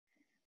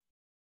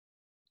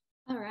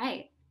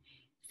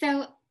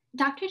So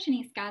Dr.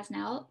 Denise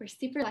Gosnell, we're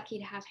super lucky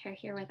to have her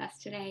here with us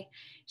today.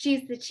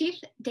 She's the Chief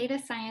Data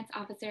Science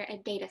Officer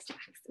at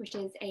DataStax, which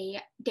is a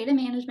data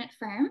management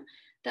firm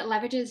that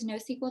leverages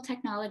NoSQL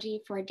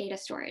technology for data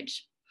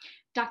storage.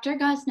 Dr.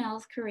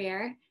 Gosnell's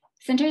career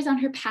centers on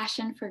her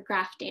passion for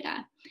graph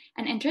data,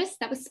 an interest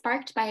that was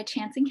sparked by a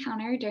chance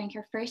encounter during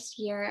her first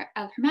year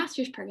of her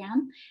master's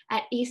program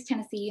at East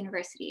Tennessee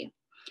University.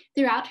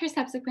 Throughout her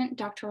subsequent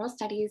doctoral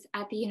studies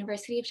at the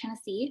University of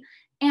Tennessee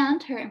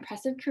and her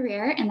impressive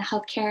career in the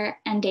healthcare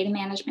and data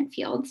management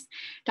fields,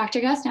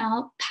 Dr.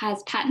 Gosnell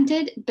has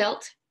patented,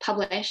 built,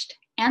 published,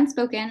 and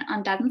spoken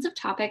on dozens of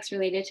topics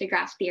related to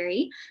graph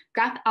theory,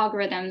 graph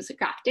algorithms,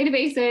 graph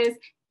databases,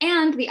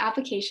 and the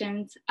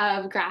applications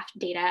of graph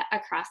data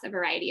across a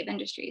variety of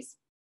industries.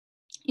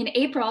 In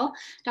April,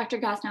 Dr.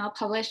 Gosnell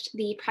published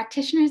the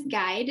Practitioner's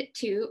Guide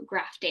to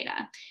Graph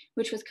Data,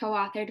 which was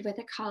co-authored with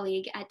a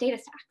colleague at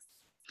DataStax.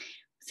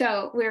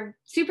 So we're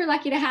super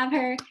lucky to have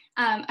her.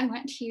 I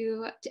want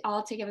you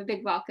all to give a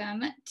big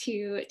welcome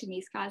to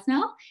Denise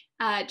Gosnell,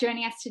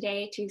 joining us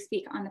today to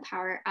speak on the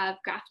power of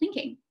graph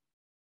thinking.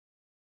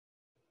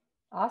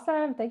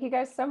 Awesome. Thank you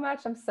guys so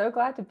much. I'm so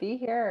glad to be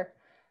here.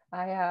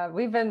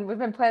 We've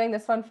been planning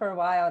this one for a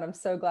while, and I'm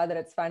so glad that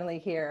it's finally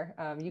here.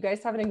 You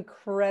guys have an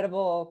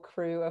incredible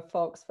crew of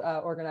folks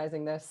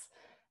organizing this.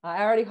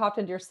 I already hopped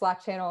into your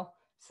Slack channel,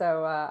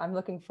 so I'm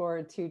looking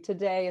forward to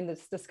today and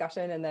this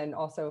discussion, and then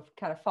also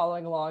kind of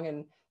following along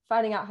and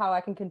finding out how I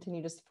can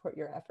continue to support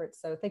your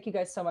efforts. So thank you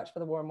guys so much for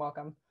the warm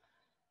welcome.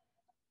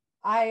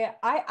 I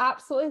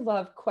absolutely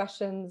love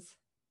questions,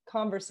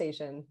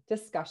 conversation,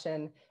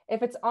 discussion.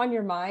 If it's on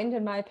your mind,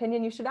 in my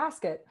opinion, you should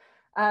ask it.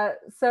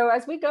 So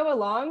as we go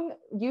along,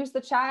 use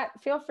the chat,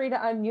 feel free to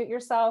unmute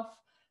yourself.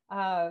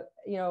 You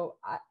know,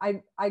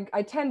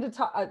 I tend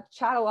to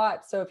chat a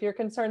lot. So if you're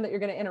concerned that you're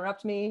going to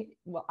interrupt me,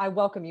 well, I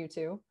welcome you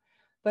to.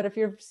 But if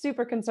you're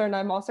super concerned,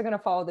 I'm also going to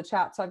follow the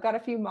chat. So I've got a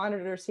few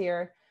monitors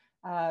here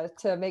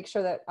to make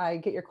sure that I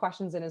get your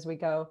questions in as we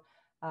go.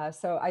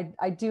 So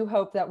I do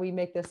hope that we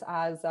make this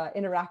as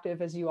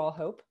interactive as you all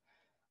hope.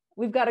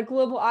 We've got a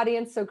global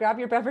audience, so grab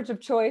your beverage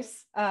of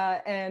choice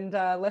and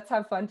let's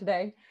have fun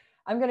today.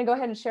 I'm going to go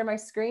ahead and share my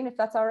screen if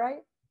that's all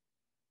right.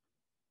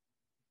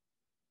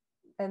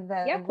 And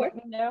then let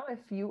me know if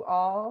you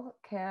all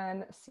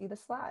can see the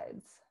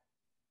slides.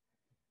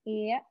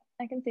 Yeah,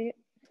 I can see it.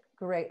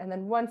 Great. And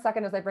then 1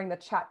 second as I bring the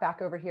chat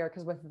back over here,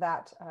 because with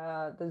that,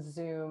 the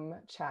Zoom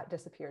chat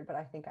disappeared, but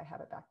I think I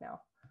have it back now.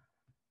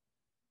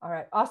 All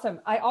right, awesome.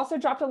 I also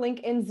dropped a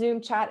link in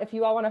Zoom chat if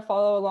you all want to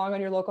follow along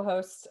on your local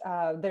host.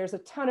 There's a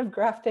ton of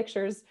graph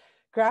pictures,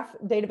 graph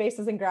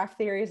databases, and graph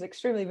theories,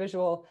 extremely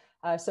visual.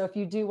 So if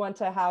you do want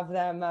to have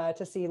them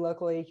to see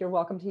locally, you're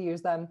welcome to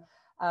use them.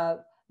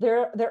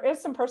 There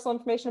is some personal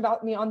information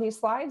about me on these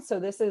slides.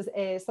 So this is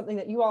something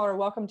that you all are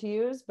welcome to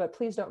use, but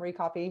please don't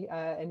recopy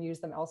and use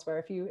them elsewhere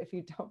if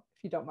you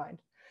don't mind.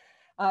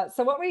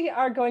 So what we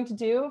are going to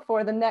do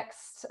for the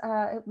next,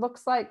 it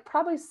looks like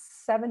probably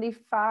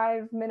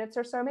 75 minutes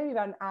or so, maybe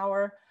about an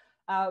hour.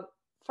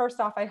 First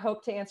off, I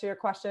hope to answer your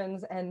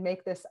questions and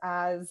make this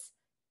as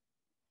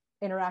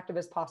interactive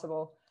as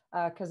possible.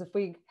 Because if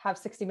we have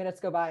 60 minutes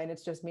go by and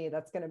it's just me,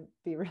 that's going to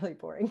be really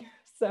boring.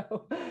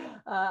 So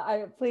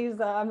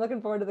I'm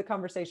looking forward to the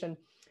conversation.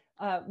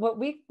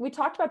 We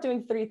talked about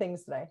doing 3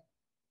 things today.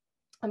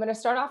 I'm going to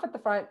start off at the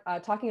front,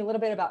 talking a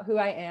little bit about who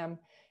I am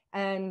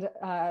and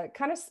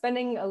kind of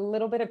spending a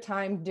little bit of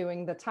time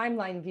doing the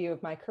timeline view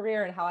of my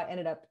career and how I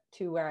ended up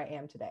to where I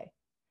am today.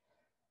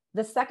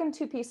 The second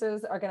 2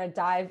 pieces are going to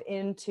dive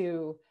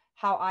into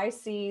how I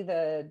see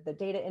the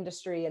data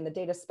industry and the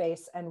data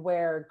space and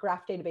where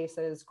graph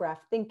databases,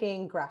 graph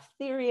thinking, graph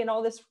theory, and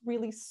all this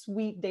really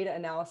sweet data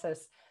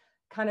analysis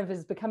kind of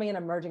is becoming an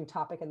emerging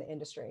topic in the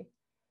industry.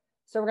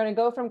 So we're going to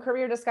go from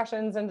career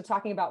discussions into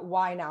talking about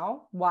why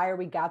now, why are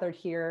we gathered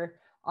here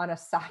on a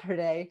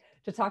Saturday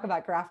to talk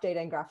about graph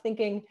data and graph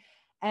thinking.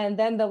 And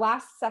then the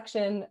last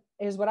section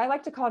is what I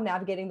like to call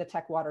navigating the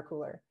tech water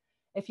cooler.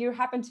 If you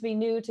happen to be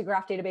new to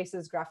graph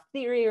databases, graph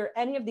theory, or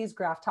any of these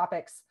graph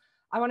topics,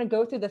 I want to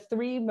go through the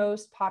 3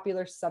 most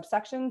popular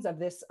subsections of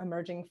this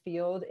emerging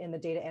field in the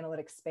data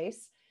analytics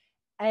space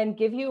and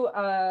give you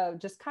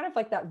just kind of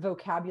like that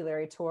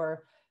vocabulary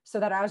tour so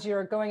that as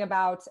you're going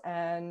about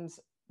and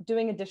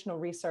doing additional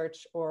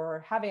research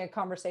or having a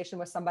conversation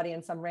with somebody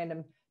in some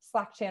random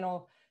Slack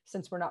channel,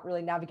 since we're not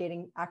really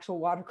navigating actual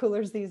water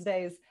coolers these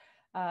days,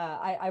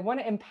 I want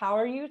to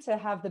empower you to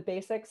have the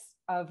basics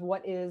of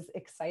what is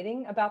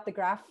exciting about the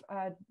graph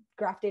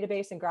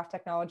database and graph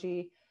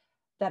technology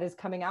that is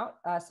coming out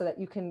so that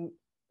you can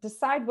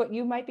decide what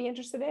you might be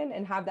interested in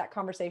and have that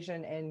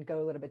conversation and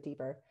go a little bit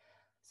deeper.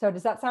 So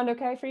does that sound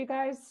okay for you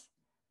guys?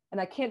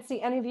 And I can't see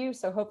any of you,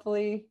 so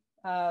hopefully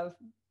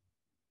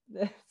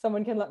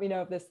someone can let me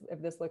know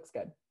if this looks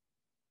good.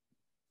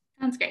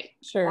 Sounds great.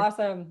 Sure.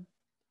 Awesome.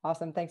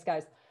 Awesome. Thanks,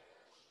 guys.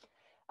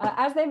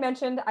 As they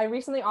mentioned, I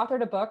recently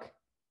authored a book.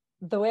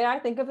 The way I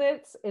think of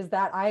it is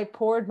that I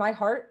poured my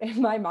heart and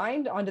my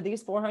mind onto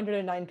these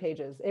 409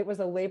 pages. It was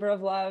a labor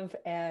of love,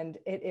 and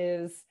it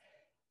is,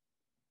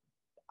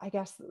 I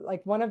guess,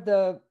 like one of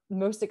the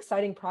most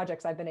exciting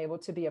projects I've been able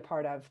to be a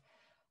part of.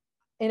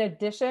 In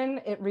addition,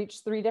 it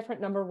reached 3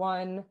 different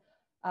 #1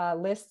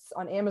 lists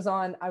on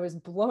Amazon. I was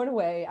blown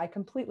away. I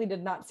completely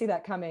did not see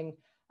that coming.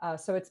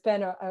 So it's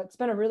been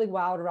a really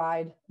wild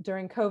ride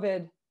during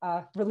COVID,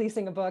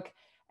 releasing a book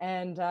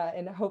and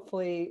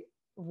hopefully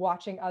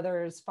watching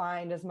others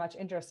find as much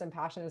interest and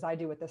passion as I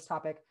do with this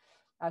topic.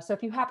 So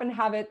if you happen to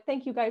have it,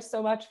 thank you guys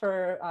so much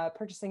for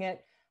purchasing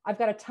it. I've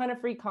got a ton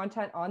of free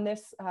content on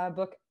this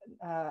book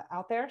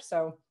out there.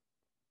 So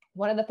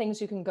one of the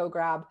things you can go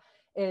grab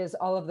is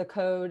all of the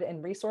code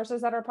and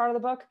resources that are part of the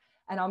book.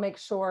 And I'll make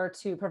sure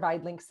to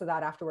provide links to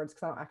that afterwards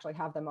because I don't actually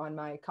have them on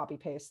my copy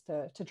paste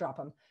to drop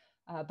them.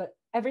 But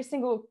every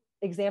single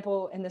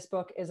example in this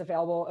book is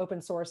available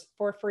open source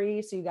for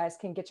free. So you guys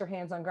can get your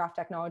hands on graph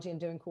technology and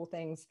doing cool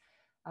things,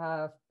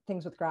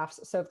 things with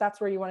graphs. So if that's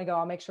where you want to go,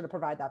 I'll make sure to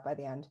provide that by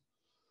the end.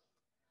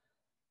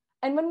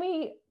 And when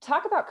we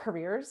talk about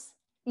careers,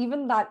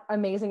 even that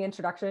amazing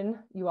introduction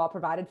you all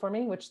provided for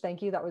me, which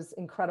thank you, that was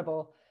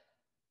incredible.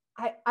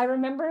 I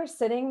remember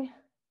sitting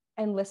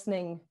and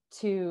listening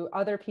to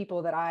other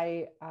people that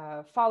I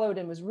followed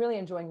and was really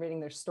enjoying reading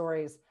their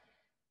stories.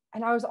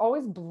 And I was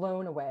always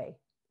blown away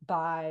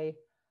by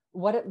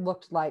what it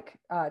looked like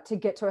to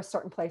get to a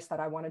certain place that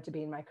I wanted to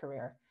be in my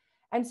career.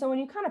 And so when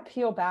you kind of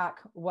peel back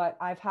what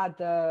I've had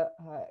the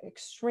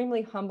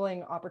extremely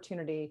humbling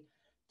opportunity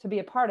to be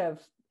a part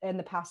of in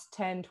the past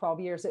 10, 12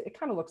 years, it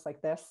kind of looks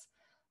like this.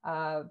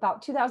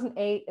 About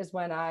 2008 is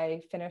when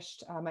I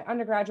finished my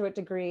undergraduate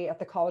degree at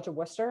the College of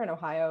Worcester in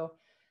Ohio.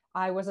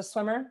 I was a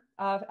swimmer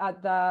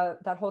at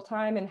that whole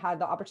time and had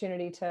the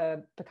opportunity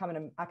to become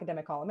an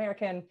academic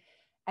All-American.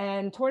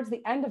 And towards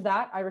the end of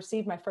that, I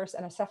received my first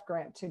NSF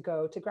grant to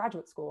go to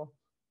graduate school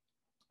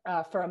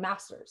for a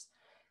master's.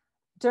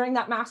 During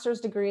that master's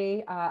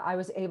degree, I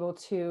was able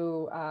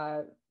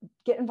to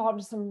get involved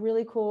in some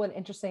really cool and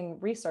interesting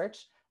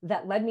research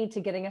that led me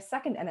to getting a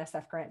second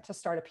NSF grant to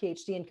start a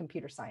PhD in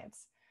computer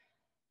science.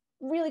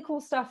 Really cool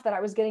stuff that I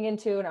was getting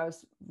into, and I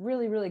was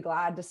really, really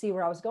glad to see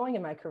where I was going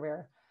in my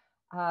career.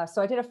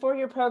 So I did a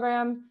 4-year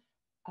program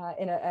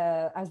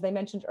as they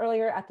mentioned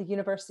earlier, at the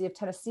University of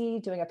Tennessee,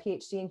 doing a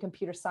PhD in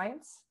computer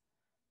science.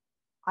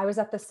 I was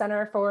at the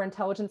Center for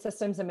Intelligent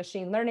Systems and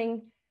Machine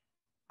Learning.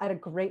 I had a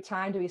great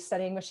time to be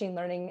studying machine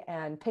learning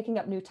and picking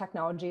up new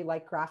technology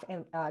like graph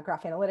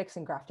analytics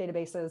and graph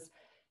databases.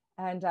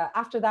 And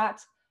after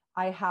that,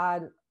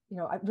 I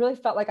really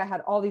felt like I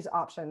had all these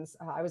options.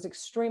 I was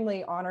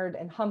extremely honored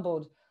and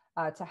humbled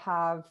to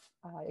have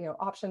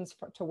options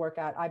to work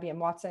at IBM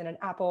Watson and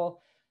Apple.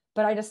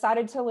 But I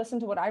decided to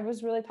listen to what I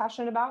was really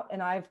passionate about, and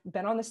I've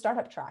been on the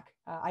startup track.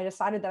 I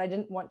decided that I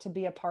didn't want to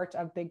be a part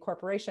of big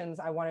corporations.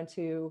 I wanted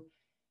to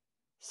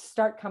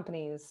start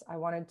companies. I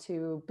wanted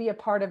to be a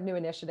part of new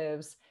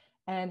initiatives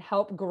and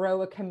help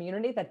grow a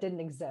community that didn't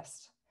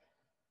exist.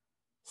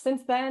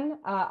 Since then,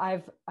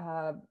 I've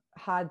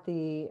had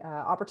the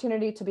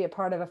opportunity to be a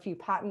part of a few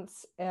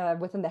patents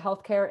within the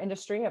healthcare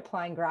industry,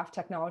 applying graph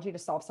technology to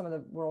solve some of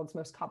the world's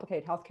most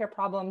complicated healthcare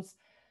problems.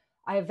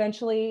 I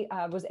eventually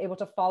was able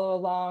to follow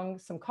along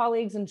some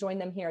colleagues and join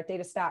them here at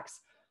DataStax,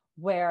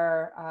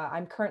 where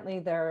I'm currently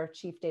their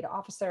chief data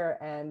officer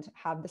and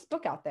have this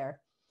book out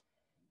there.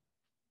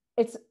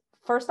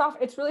 First off,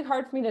 it's really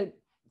hard for me to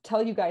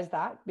tell you guys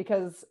that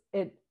because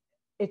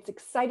it's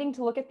exciting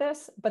to look at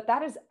this, but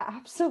that is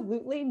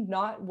absolutely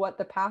not what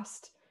the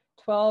past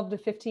 12 to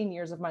 15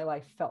 years of my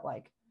life felt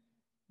like.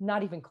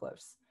 Not even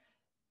close.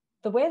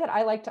 The way that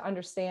I like to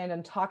understand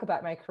and talk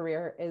about my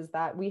career is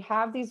that we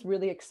have these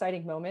really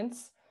exciting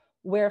moments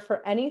where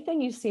for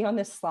anything you see on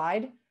this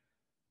slide,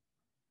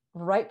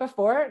 right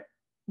before it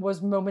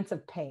was moments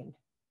of pain,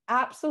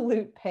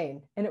 absolute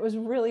pain. And it was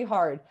really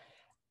hard.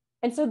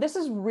 And so this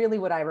is really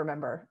what I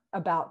remember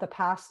about the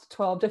past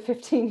 12 to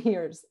 15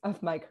 years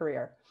of my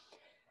career.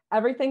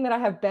 Everything that I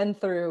have been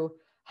through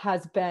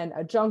has been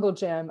a jungle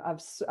gym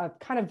of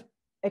kind of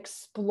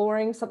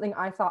exploring something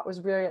I thought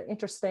was really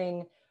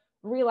interesting,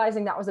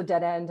 realizing that was a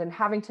dead end and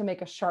having to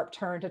make a sharp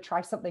turn to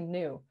try something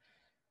new.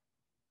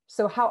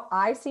 So how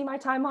I see my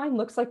timeline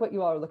looks like what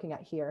you all are looking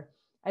at here.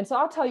 And so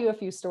I'll tell you a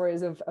few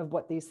stories of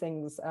what these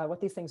things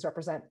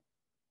represent.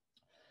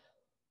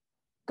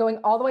 Going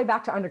all the way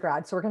back to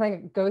undergrad. So we're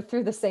going to go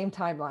through the same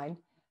timeline.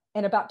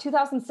 And about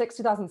 2006,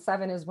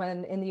 2007 is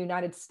when in the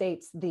United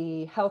States,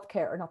 the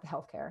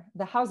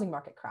housing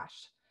market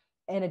crashed,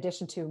 in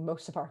addition to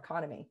most of our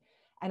economy.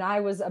 And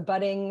I was a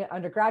budding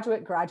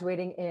undergraduate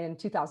graduating in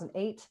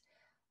 2008.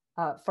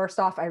 First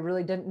off, I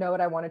really didn't know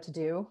what I wanted to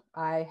do.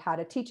 I had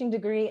a teaching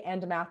degree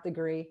and a math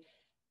degree,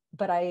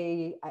 but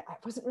I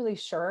wasn't really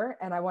sure,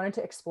 and I wanted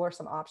to explore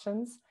some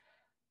options.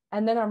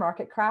 And then our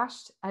market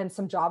crashed, and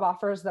some job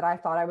offers that I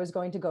thought I was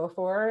going to go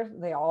for,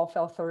 they all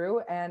fell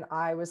through. And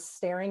I was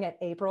staring at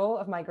April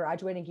of my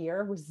graduating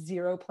year with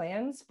zero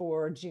plans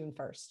for June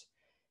 1st.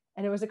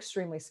 And it was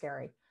extremely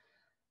scary.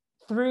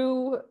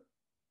 Through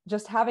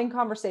just having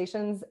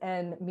conversations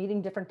and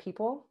meeting different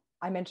people,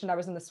 I mentioned I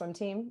was in the swim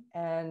team,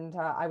 and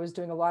I was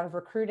doing a lot of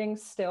recruiting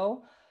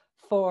still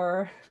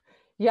for,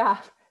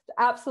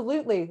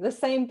 Absolutely. The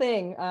same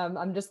thing.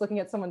 I'm just looking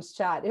at someone's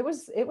chat. It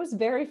was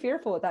very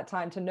fearful at that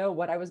time to know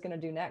what I was going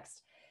to do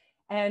next.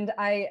 And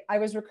I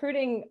was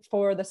recruiting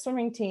for the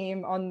swimming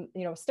team on,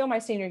 still my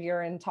senior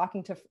year and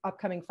talking to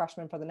upcoming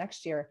freshmen for the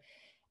next year.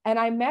 And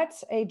I met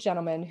a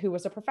gentleman who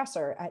was a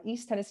professor at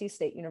East Tennessee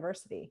State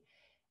University.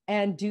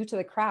 And due to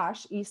the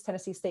crash, East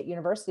Tennessee State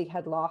University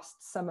had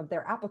lost some of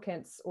their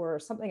applicants, or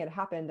something had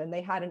happened, and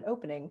they had an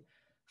opening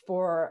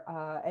for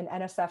an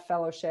NSF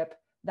fellowship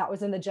that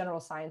was in the general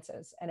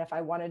sciences. And if I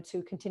wanted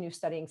to continue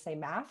studying, say,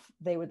 math,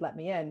 they would let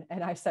me in.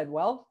 And I said,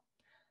 well,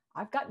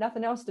 I've got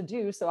nothing else to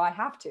do, so I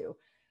have to.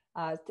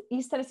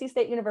 East Tennessee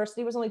State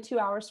University was only 2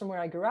 hours from where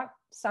I grew up.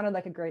 Sounded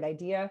like a great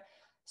idea.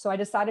 So I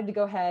decided to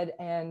go ahead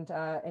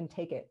and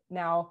take it.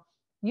 Now,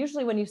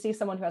 usually when you see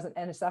someone who has an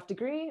NSF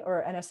degree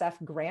or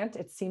NSF grant,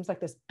 it seems like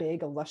this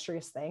big,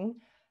 illustrious thing.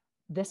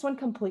 This one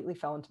completely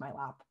fell into my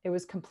lap. It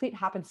was complete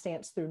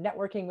happenstance through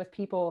networking with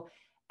people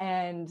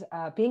and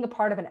being a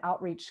part of an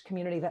outreach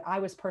community that I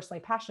was personally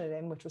passionate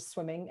in, which was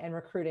swimming and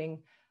recruiting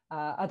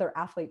other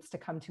athletes to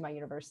come to my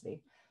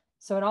university.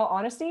 So in all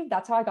honesty,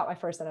 that's how I got my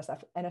first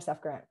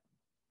NSF grant.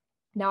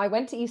 Now I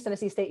went to East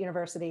Tennessee State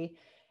University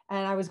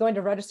and I was going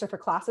to register for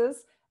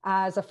classes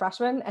as a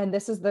freshman. And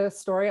this is the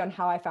story on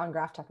how I found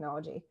graph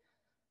technology.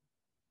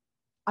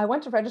 I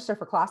went to register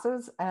for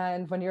classes,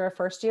 and when you're a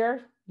first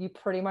year, you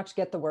pretty much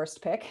get the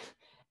worst pick.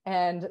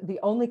 And the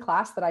only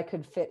class that I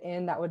could fit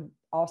in that would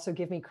also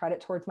give me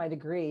credit towards my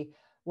degree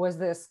was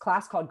this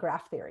class called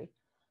graph theory.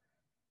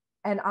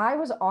 And I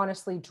was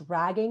honestly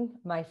dragging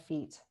my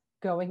feet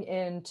going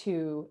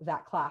into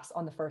that class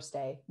on the first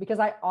day, because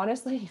I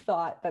honestly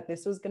thought that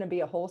this was going to be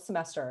a whole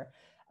semester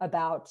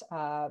about,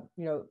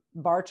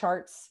 bar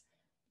charts,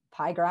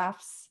 pie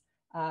graphs,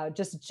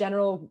 just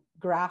general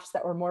graphs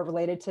that were more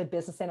related to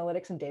business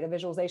analytics and data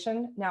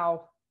visualization.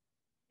 Now,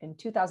 in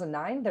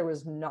 2009, there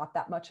was not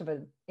that much of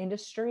an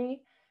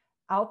industry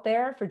out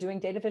there for doing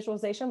data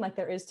visualization like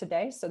there is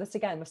today. So this,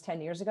 again, was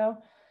 10 years ago.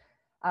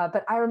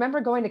 But I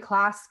remember going to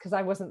class because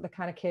I wasn't the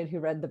kind of kid who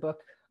read the book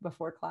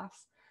before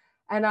class.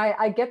 And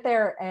I get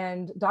there,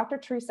 and Dr.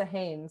 Teresa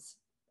Haynes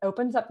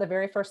opens up the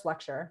very first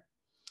lecture,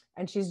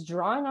 and she's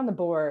drawing on the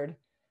board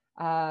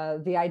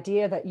the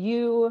idea that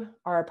you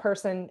are a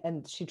person,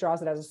 and she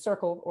draws it as a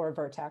circle or a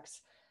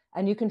vertex,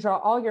 and you can draw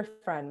all your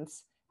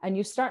friends, and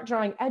you start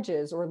drawing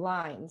edges or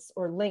lines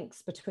or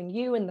links between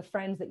you and the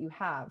friends that you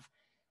have.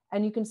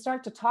 And you can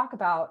start to talk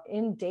about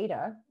in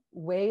data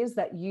ways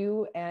that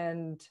you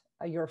and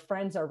your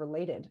friends are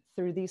related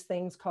through these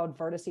things called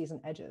vertices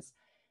and edges.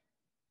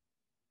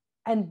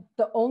 And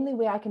the only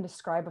way I can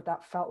describe what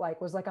that felt like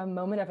was like a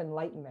moment of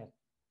enlightenment.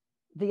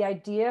 The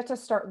idea to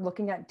start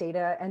looking at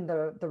data and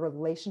the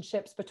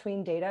relationships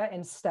between data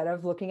instead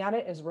of looking at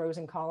it as rows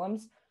and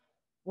columns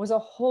was a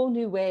whole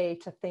new way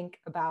to think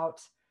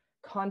about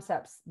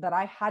concepts that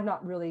I had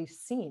not really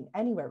seen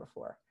anywhere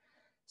before.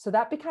 So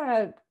that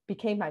kind of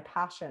became my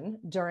passion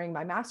during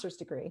my master's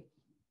degree.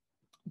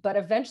 But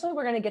eventually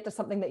we're going to get to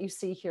something that you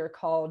see here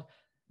called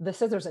the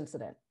scissors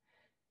incident.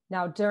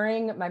 Now,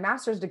 during my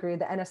master's degree,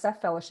 the NSF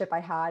fellowship I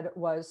had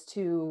was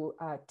to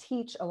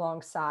teach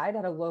alongside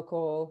at a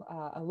local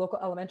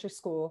elementary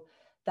school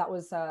that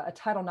was a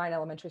Title IX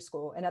elementary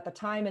school. And at the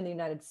time in the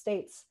United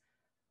States,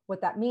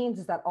 what that means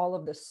is that all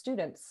of the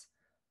students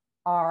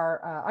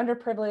are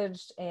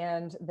underprivileged,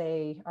 and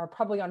they are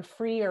probably on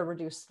free or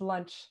reduced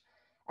lunch,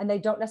 and they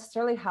don't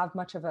necessarily have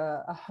much of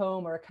a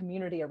home or a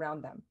community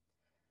around them.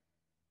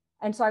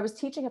 And so I was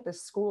teaching at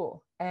this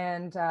school,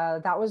 and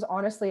that was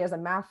honestly, as a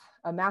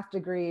math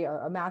degree,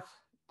 a math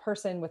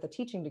person with a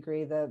teaching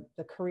degree, the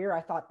career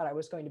I thought that I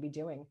was going to be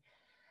doing.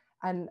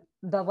 And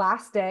the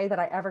last day that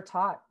I ever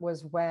taught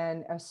was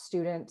when a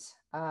student,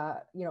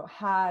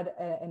 had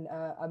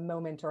a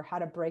moment or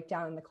had a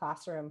breakdown in the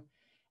classroom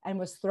and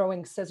was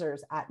throwing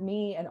scissors at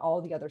me and all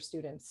the other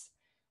students.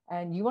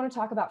 And you want to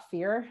talk about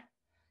fear?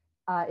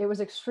 It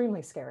was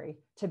extremely scary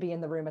to be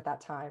in the room at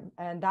that time.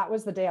 And that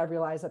was the day I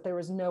realized that there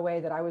was no way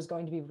that I was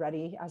going to be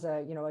ready as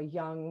a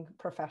young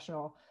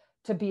professional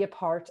to be a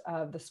part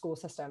of the school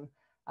system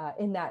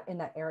in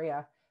that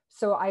area.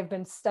 So I've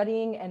been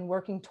studying and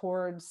working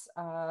towards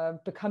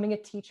becoming a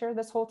teacher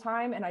this whole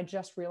time. And I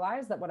just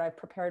realized that what I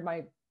prepared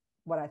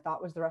what I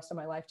thought was the rest of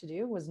my life to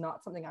do was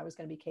not something I was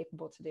going to be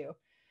capable to do.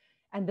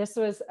 And this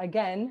was,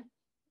 again,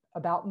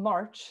 about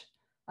March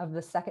of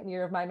the second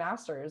year of my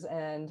master's.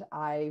 And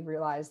I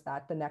realized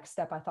that the next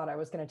step I thought I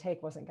was going to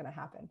take wasn't going to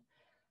happen.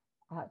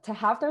 To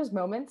have those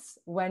moments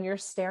when you're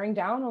staring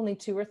down only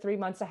 2 or 3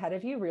 months ahead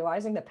of you,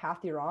 realizing the path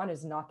you're on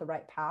is not the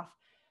right path,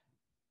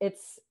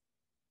 it's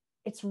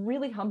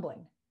really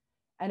humbling.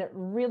 And it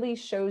really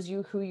shows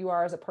you who you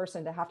are as a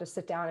person to have to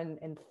sit down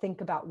and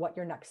think about what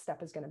your next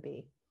step is going to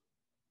be.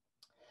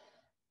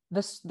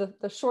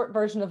 The short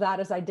version of that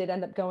is I did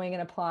end up going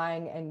and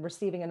applying and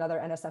receiving another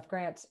NSF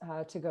grant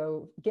to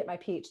go get my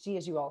PhD,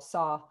 as you all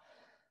saw.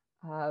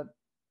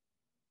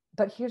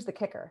 But here's the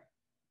kicker.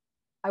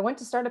 I went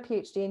to start a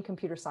PhD in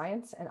computer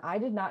science, and I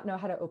did not know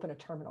how to open a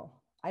terminal.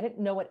 I didn't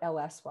know what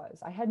LS was.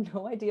 I had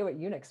no idea what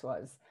Unix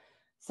was.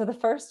 So the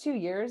first 2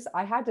 years,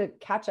 I had to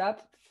catch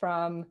up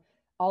from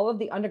all of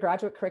the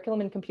undergraduate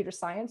curriculum in computer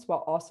science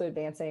while also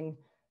advancing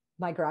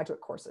my graduate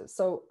courses.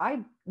 So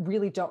I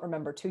really don't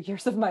remember 2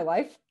 years of my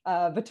life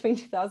between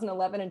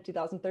 2011 and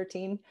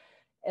 2013.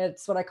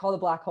 It's what I call the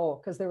black hole,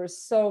 because there was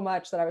so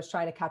much that I was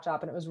trying to catch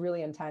up, and it was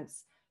really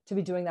intense to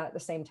be doing that at the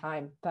same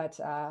time. But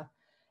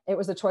it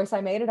was a choice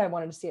I made, and I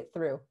wanted to see it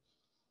through.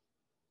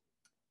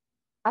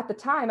 At the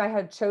time, I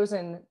had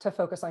chosen to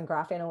focus on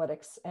graph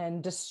analytics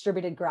and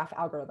distributed graph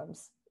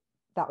algorithms.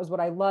 That was what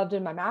I loved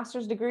in my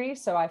master's degree,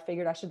 so I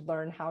figured I should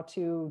learn how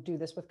to do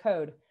this with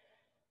code.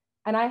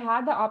 And I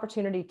had the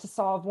opportunity to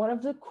solve one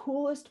of the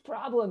coolest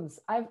problems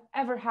I've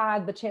ever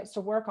had the chance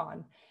to work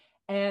on.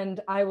 And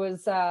I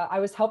was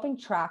helping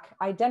track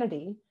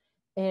identity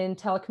in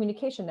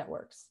telecommunication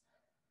networks.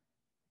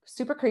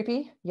 Super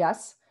creepy,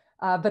 yes.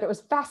 But it was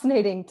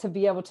fascinating to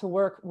be able to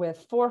work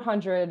with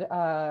 400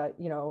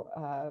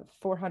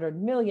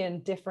 million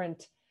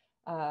different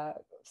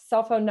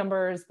cell phone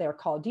numbers. They're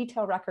called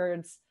detail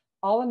records,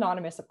 all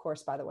anonymous, of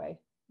course, by the way.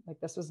 Like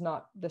this was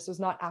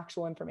not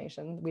actual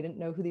information. We didn't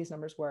know who these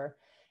numbers were.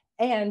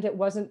 And it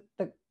wasn't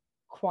the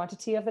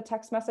quantity of the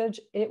text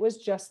message. It was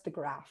just the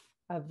graph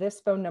of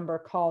this phone number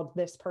called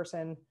this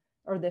person,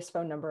 or this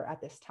phone number at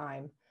this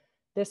time.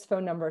 This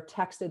phone number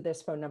texted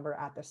this phone number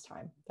at this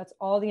time. That's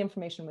all the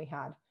information we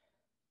had.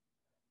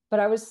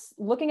 But I was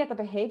looking at the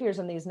behaviors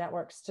in these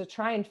networks to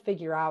try and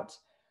figure out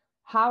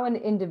how an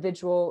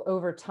individual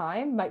over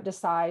time might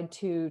decide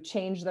to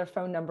change their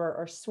phone number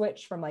or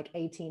switch from like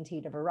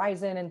AT&T to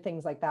Verizon and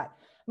things like that.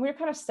 And we were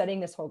kind of studying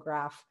this whole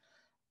graph.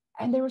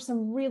 And there were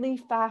some really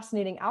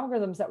fascinating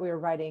algorithms that we were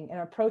writing and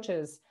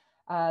approaches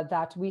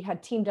that we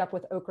had teamed up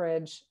with Oak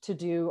Ridge to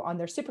do on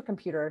their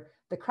supercomputer,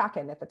 the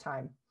Kraken at the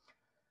time.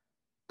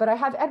 But I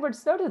have Edward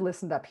Snowden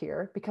listed up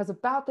here because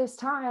about this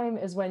time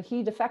is when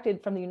he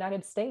defected from the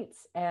United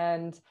States,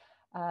 and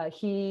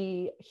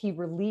he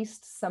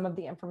released some of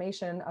the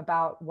information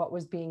about what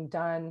was being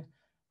done,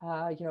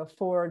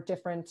 for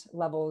different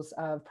levels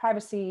of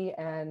privacy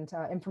and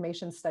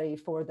information study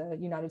for the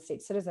United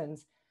States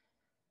citizens.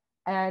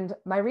 And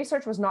my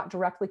research was not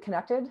directly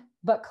connected,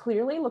 but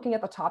clearly looking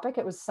at the topic,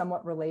 it was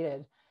somewhat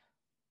related.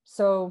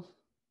 So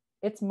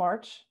it's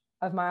March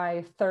of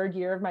my third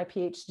year of my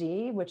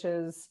PhD, which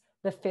is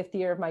the fifth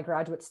year of my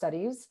graduate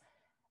studies.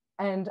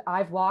 And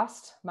I've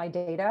lost my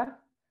data.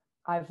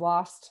 I've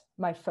lost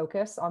my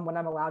focus on what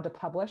I'm allowed to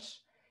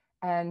publish.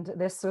 And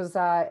this was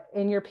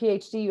in your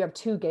PhD, you have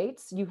two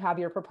gates. You have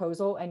your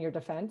proposal and your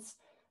defense.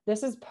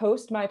 This is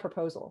post my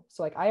proposal.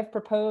 So like I have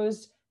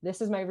proposed, this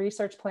is my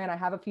research plan. I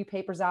have a few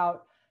papers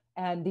out,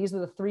 and these are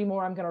the 3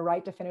 more I'm gonna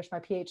write to finish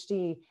my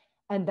PhD.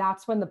 And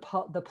that's when the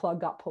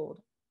plug got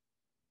pulled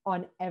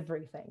on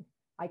everything.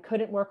 I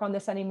couldn't work on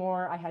this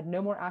anymore. I had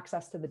no more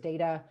access to the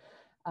data,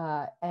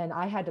 and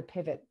I had to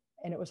pivot,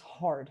 and it was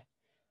hard.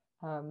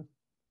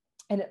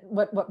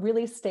 What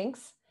really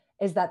stinks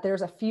is that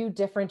there's a few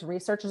different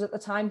researchers at the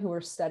time who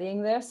were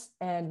studying this,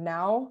 and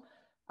now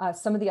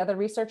some of the other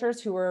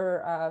researchers who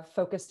were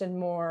focused in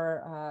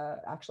more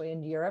actually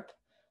in Europe,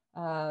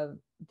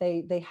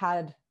 they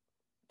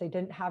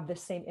didn't have the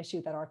same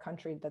issue that our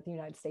country, that the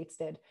United States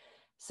did.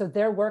 So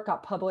their work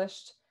got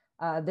published.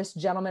 This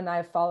gentleman, I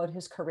have followed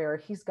his career.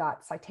 He's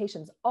got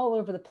citations all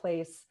over the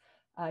place.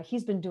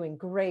 He's been doing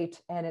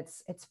great. And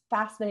it's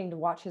fascinating to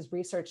watch his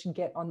research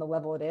get on the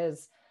level it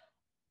is.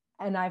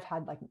 And I've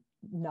had like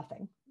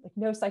nothing, like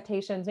no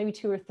citations, maybe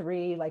 2 or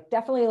 3, like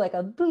definitely like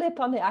a blip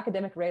on the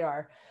academic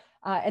radar.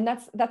 And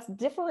that's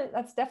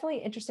definitely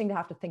interesting to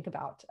have to think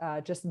about,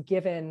 just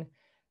given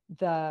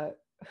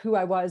who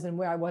I was and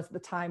where I was at the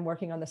time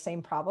working on the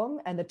same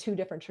problem, and the 2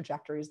 different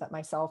trajectories that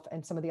myself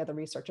and some of the other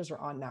researchers are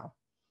on now.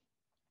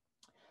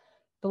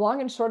 The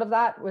long and short of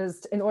that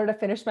was, in order to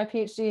finish my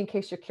PhD, in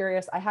case you're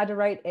curious, I had to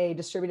write a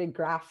distributed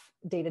graph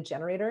data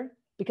generator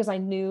because I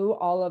knew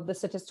all of the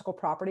statistical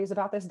properties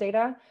about this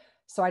data.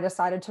 So I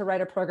decided to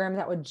write a program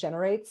that would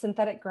generate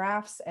synthetic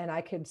graphs, and I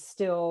could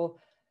still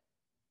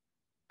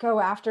go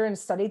after and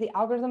study the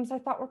algorithms I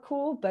thought were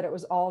cool, but it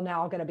was all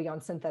now going to be on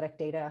synthetic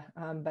data.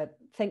 But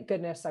thank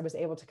goodness I was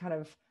able to kind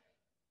of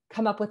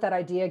come up with that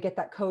idea, get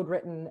that code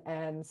written,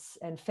 and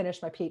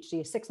finish my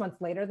PhD 6 months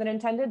later than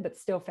intended, but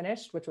still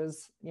finished, which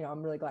was,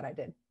 I'm really glad I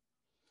did.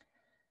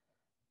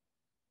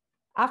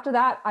 After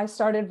that, I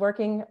started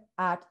working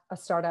at a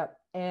startup,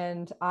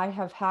 and I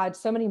have had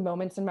so many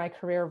moments in my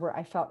career where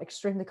I felt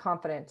extremely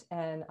confident,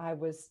 and I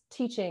was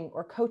teaching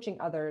or coaching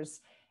others.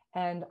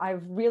 And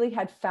I've really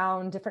had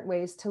found different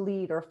ways to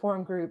lead or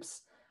form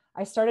groups.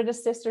 I started a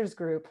sisters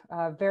group,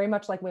 very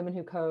much like Women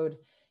Who Code.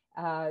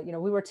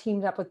 We were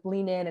teamed up with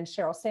Lean In and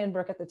Sheryl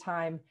Sandberg at the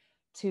time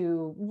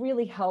to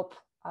really help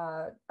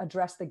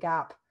address the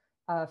gap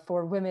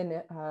for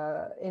women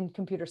in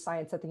computer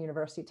science at the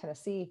University of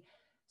Tennessee.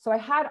 So I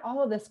had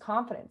all of this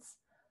confidence,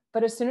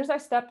 but as soon as I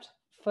stepped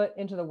foot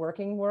into the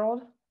working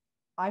world,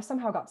 I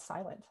somehow got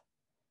silent.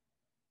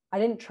 I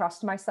didn't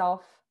trust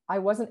myself. I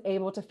wasn't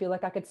able to feel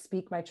like I could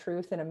speak my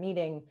truth in a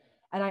meeting.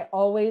 And I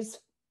always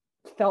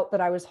felt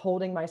that I was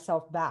holding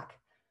myself back.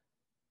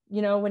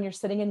 you know, when you're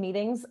sitting in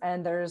meetings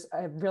and there's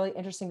a really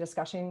interesting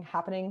discussion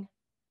happening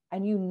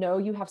and you know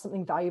you have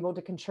something valuable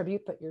to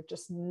contribute, but you're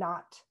just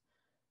not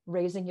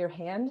raising your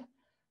hand.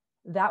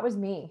 That was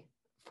me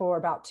for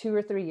about 2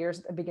 or 3 years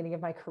at the beginning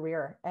of my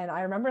career. And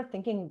I remember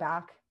thinking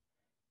back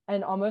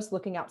and almost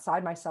looking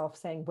outside myself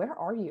saying, where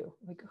are you?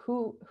 Like,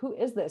 who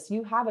is this?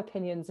 You have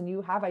opinions and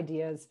you have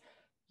ideas.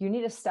 You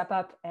need to step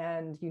up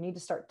and you need to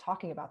start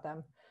talking about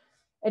them.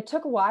 It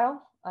took a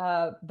while,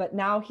 but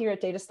now here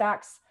at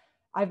DataStax,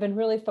 I've been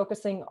really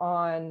focusing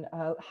on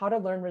how to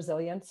learn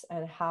resilience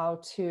and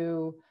how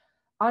to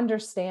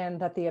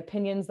understand that the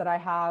opinions that I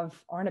have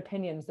aren't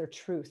opinions, they're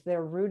truth.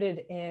 They're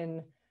rooted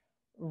in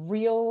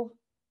real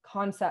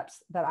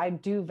concepts that I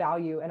do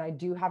value, and I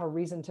do have a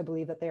reason to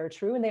believe that they are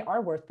true and they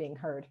are worth being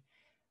heard.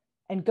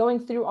 And going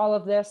through all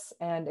of this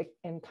and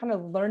kind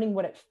of learning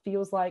what it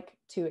feels like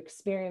to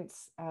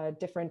experience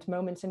different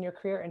moments in your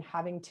career and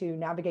having to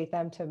navigate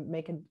them to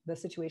make the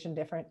situation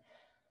different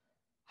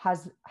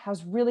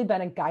has really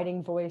been a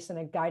guiding voice and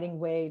a guiding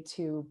way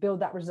to build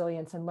that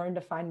resilience and learn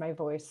to find my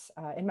voice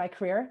in my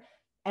career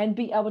and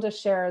be able to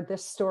share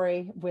this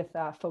story with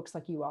folks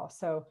like you all.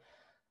 So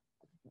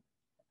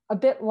a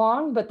bit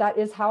long, but that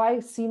is how I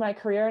see my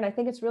career. And I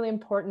think it's really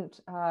important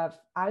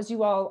as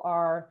you all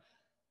are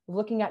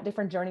looking at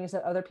different journeys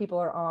that other people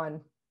are on,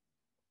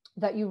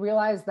 that you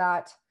realize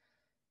that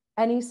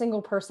any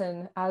single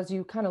person, as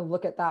you kind of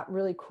look at that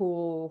really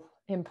cool,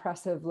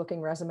 impressive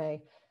looking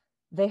resume,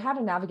 they had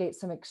to navigate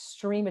some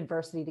extreme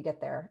adversity to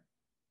get there.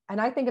 And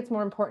I think it's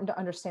more important to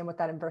understand what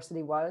that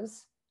adversity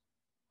was,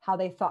 how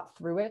they thought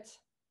through it,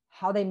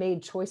 how they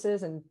made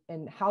choices,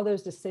 and how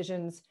those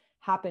decisions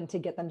happened to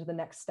get them to the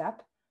next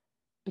step,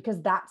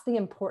 because that's the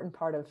important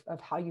part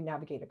of how you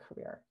navigate a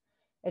career.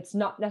 It's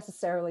not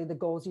necessarily the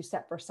goals you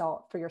set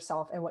for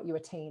yourself and what you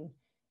attain.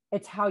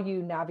 It's how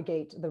you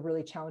navigate the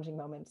really challenging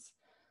moments.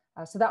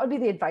 So that would be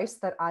the advice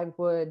that I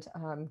would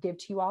give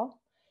to you all.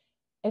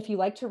 If you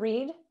like to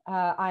read,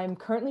 I'm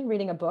currently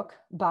reading a book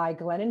by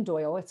Glennon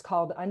Doyle. It's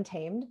called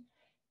Untamed.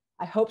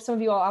 I hope some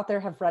of you all out there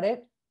have read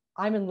it.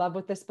 I'm in love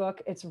with this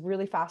book. It's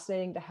really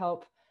fascinating to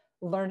help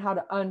learn how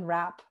to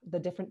unwrap the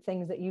different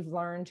things that you've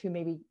learned to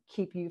maybe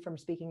keep you from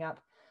speaking up.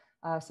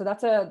 So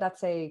that's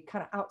a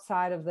kind of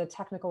outside of the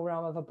technical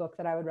realm of a book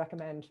that I would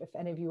recommend if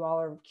any of you all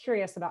are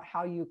curious about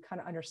how you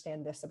kind of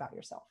understand this about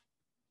yourself.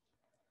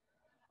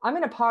 I'm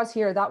going to pause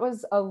here. That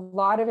was a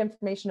lot of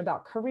information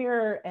about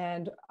career.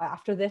 And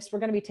after this, we're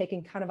going to be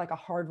taking kind of like a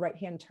hard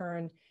right-hand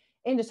turn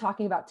into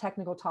talking about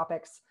technical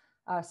topics.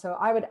 So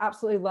I would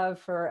absolutely love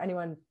for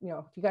anyone,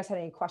 if you guys had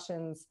any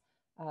questions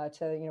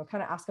to,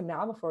 kind of ask them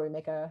now before we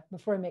make a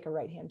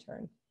right-hand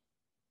turn.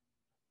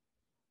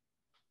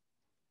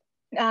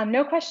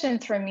 No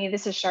questions from me.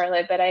 This is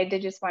Charlotte, but I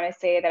did just want to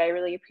say that I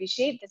really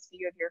appreciate this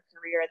view of your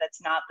career.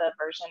 That's not the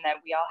version that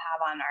we all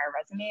have on our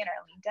resume and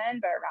our LinkedIn,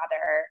 but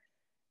rather,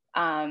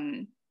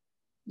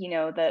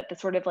 the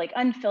sort of like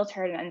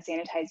unfiltered and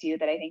unsanitized view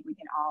that I think we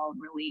can all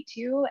relate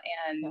to.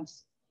 And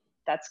yes,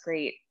 that's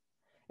great.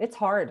 It's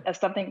hard. That's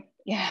something,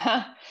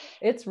 yeah.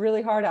 It's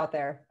really hard out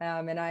there.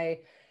 I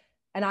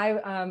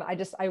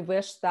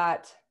wish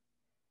that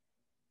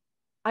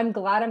I'm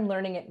glad I'm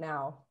learning it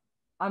now.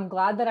 I'm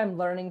glad that I'm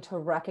learning to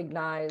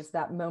recognize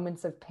that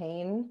moments of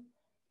pain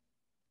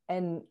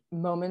and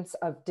moments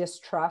of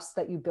distrust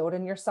that you build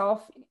in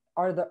yourself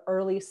are the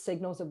early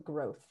signals of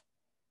growth.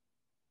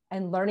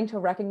 And learning to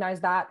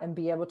recognize that and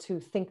be able to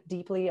think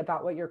deeply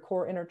about what your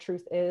core inner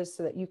truth is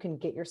so that you can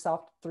get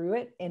yourself through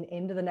it and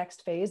into the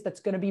next phase that's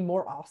going to be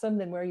more awesome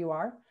than where you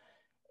are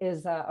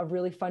is a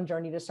really fun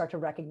journey to start to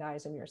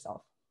recognize in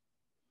yourself.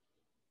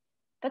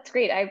 That's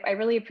great. I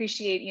really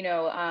appreciate,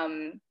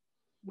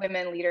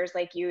 women leaders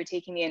like you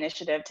taking the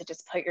initiative to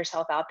just put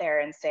yourself out there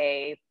and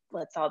say,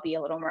 let's all be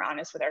a little more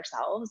honest with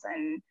ourselves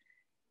and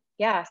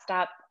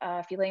stop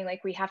feeling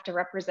like we have to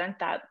represent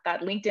that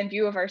LinkedIn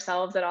view of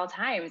ourselves at all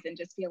times and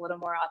just be a little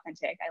more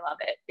authentic. I love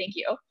it. Thank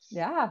you.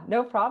 Yeah,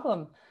 no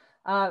problem.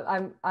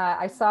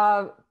 I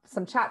saw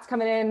some chats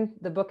coming in.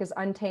 The book is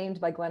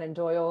Untamed by Glennon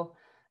Doyle.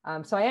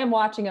 So I am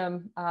watching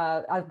them.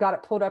 I've got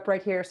it pulled up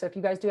right here. So if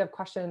you guys do have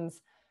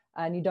questions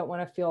and you don't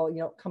want to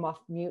feel, come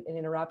off mute and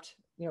interrupt,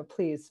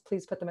 please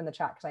put them in the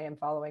chat because I am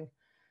following.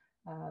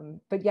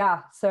 But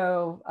yeah,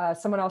 so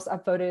someone else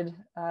upvoted,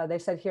 they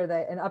said here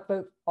that an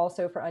upvote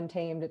also for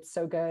Untamed. It's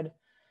so good.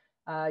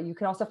 You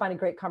can also find a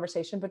great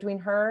conversation between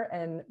her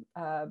and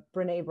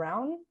Brene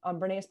Brown on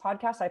Brene's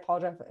podcast. I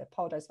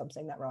apologize if I'm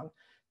saying that wrong.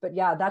 But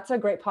yeah, that's a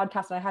great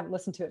podcast and I haven't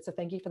listened to it. So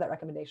thank you for that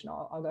recommendation.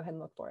 I'll go ahead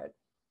and look for it.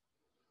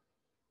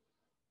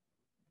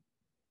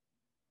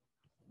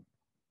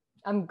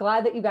 I'm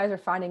glad that you guys are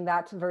finding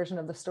that version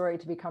of the story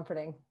to be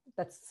comforting.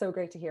 That's so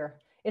great to hear.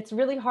 It's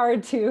really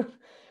hard to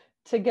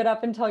get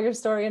up and tell your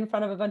story in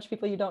front of a bunch of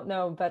people you don't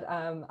know, but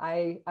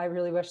I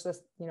really wish this,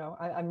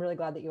 I'm really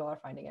glad that you all are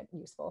finding it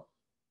useful.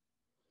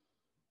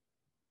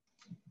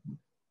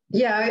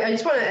 Yeah, I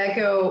just want to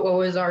echo what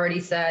was already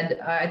said.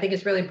 I think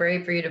it's really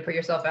brave for you to put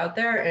yourself out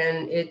there,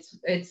 and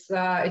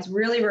it's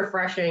really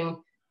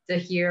refreshing to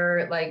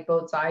hear like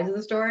both sides of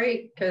the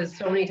story, because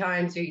so many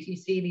times you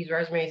see these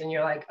resumes and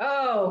you're like,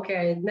 oh,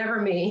 okay,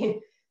 never me.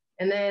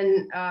 And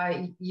then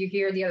you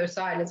hear the other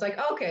side and it's like,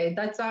 okay,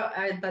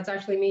 that's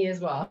actually me as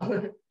well.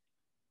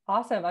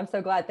 Awesome. I'm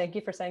so glad. Thank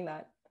you for saying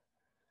that.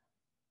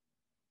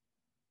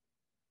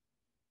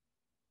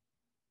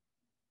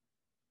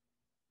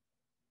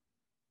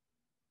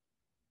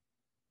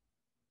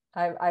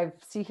 I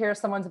see here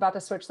someone's about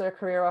to switch their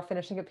career while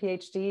finishing a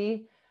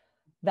PhD.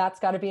 That's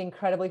got to be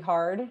incredibly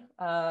hard.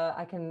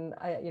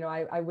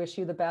 I wish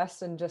you the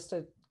best, and just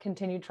to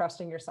continue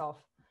trusting yourself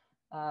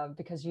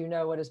because you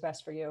know what is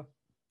best for you.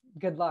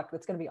 Good luck.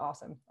 That's going to be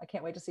awesome. I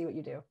can't wait to see what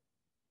you do.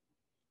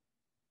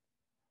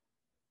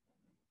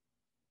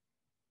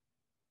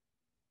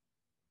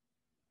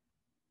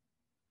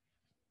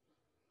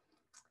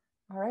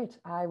 All right,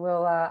 I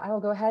will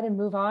go ahead and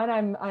move on.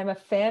 I'm a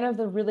fan of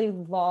the really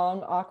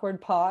long, awkward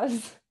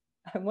pause.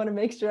 I want to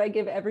make sure I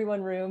give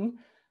everyone room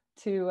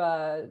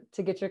to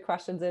get your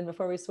questions in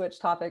before we switch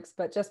topics.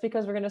 But just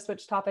because we're going to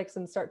switch topics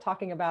and start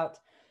talking about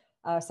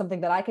something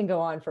that I can go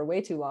on for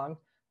way too long,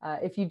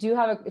 if you do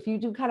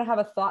kind of have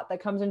a thought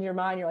that comes into your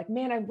mind, you're like,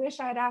 man, I wish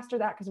I had asked her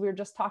that because we were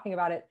just talking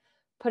about it.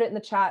 Put it in the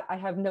chat. I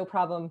have no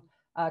problem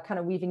kind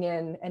of weaving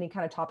in any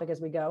kind of topic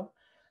as we go.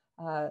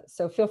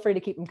 So feel free to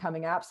keep them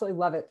coming. I absolutely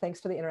love it. Thanks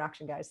for the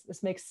interaction, guys.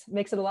 This makes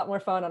it a lot more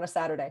fun on a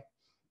Saturday.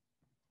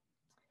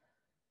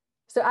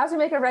 So as we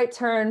make a right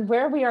turn,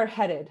 where we are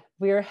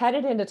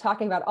headed into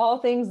talking about all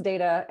things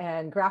data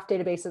and graph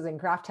databases and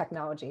graph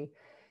technology.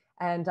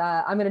 And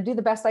I'm going to do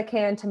the best I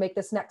can to make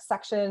this next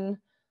section,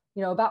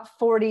 about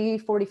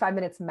 45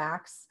 minutes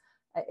max.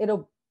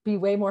 It'll be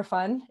way more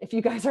fun if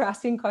you guys are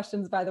asking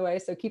questions, by the way,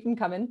 so keep them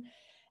coming.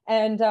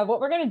 And what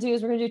we're going to do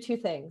is we're going to do two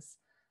things.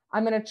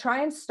 I'm going to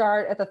try and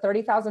start at the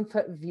 30,000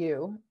 foot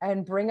view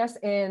and bring us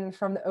in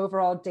from the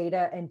overall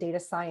data and data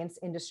science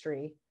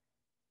industry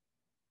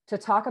to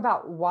talk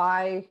about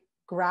why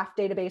graph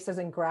databases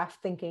and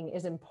graph thinking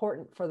is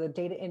important for the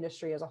data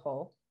industry as a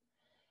whole.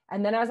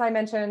 And then, as I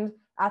mentioned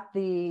at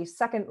the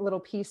second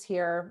little piece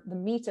here, the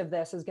meat of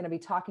this is going to be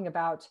talking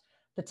about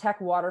the tech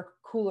water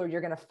cooler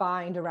you're going to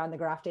find around the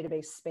graph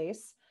database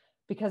space,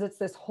 because it's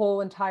this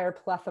whole entire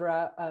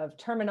plethora of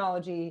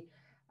terminology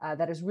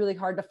that is really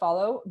hard to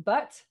follow,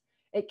 but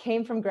it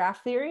came from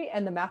graph theory,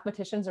 and the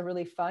mathematicians are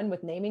really fun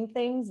with naming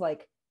things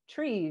like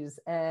trees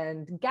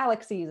and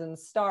galaxies and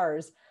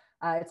stars.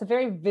 It's a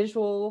very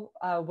visual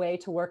way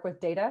to work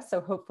with data.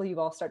 So hopefully you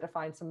all start to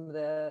find some of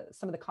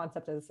the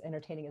concepts as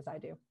entertaining as I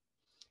do.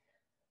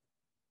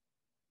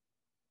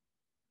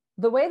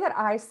 The way that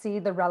I see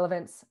the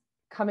relevance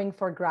coming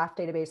for graph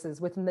databases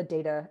within the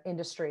data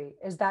industry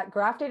is that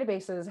graph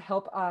databases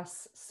help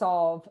us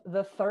solve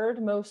the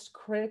third most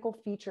critical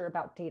feature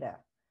about data.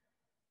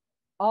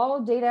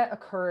 All data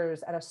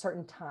occurs at a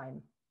certain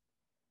time,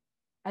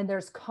 and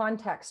there's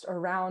context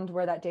around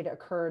where that data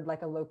occurred,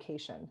 like a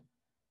location.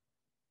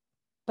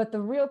 But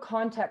the real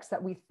context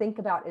that we think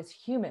about as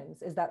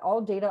humans is that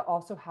all data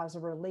also has a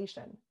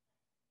relation.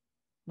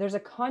 There's a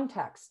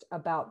context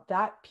about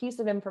that piece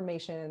of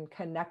information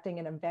connecting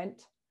an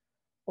event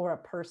or a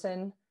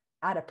person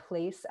at a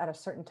place at a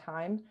certain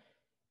time.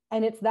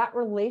 And it's that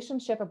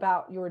relationship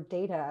about your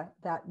data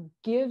that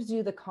gives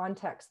you the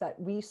context that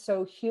we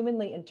so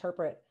humanly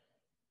interpret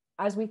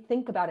as we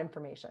think about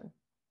information.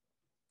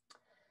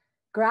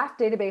 Graph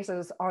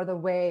databases are the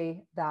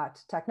way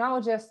that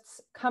technologists,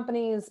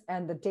 companies,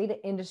 and the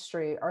data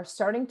industry are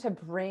starting to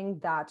bring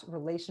that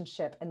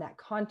relationship and that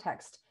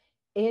context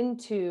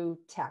into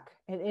tech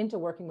and into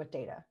working with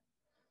data.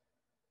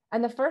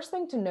 And the first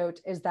thing to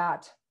note is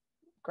that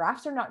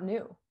graphs are not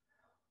new.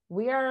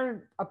 We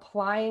are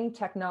applying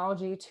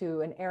technology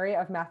to an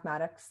area of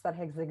mathematics that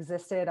has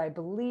existed, I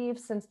believe,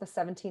 since the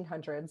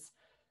 1700s.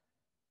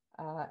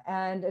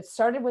 And it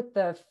started with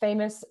the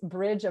famous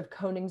bridge of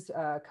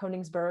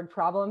Koningsberg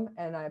problem.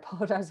 And I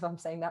apologize if I'm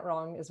saying that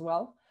wrong as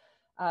well.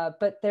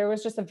 But there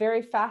was just a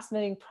very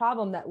fascinating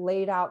problem that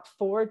laid out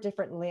 4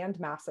 different land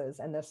masses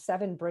and the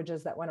 7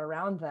 bridges that went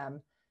around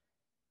them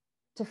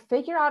to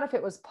figure out if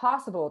it was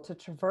possible to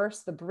traverse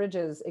the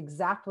bridges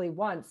exactly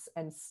once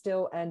and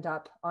still end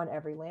up on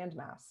every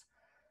landmass.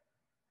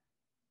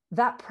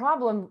 That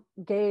problem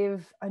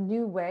gave a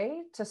new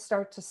way to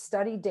start to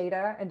study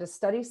data and to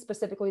study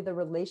specifically the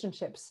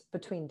relationships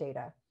between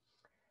data.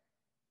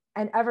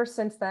 And ever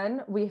since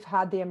then, we've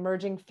had the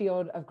emerging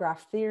field of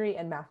graph theory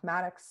and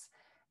mathematics.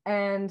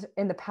 And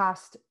in the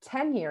past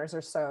 10 years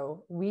or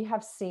so, we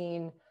have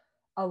seen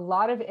a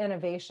lot of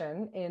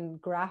innovation in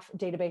graph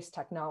database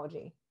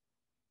technology.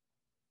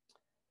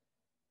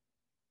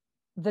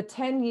 The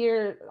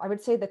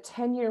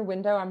 10-year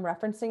window I'm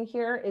referencing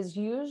here is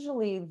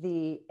usually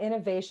the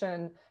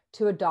innovation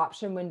to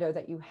adoption window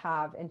that you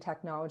have in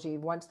technology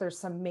once there's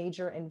some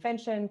major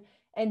invention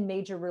and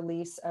major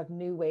release of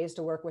new ways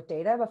to work with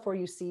data before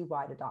you see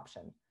wide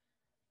adoption.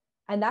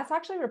 And that's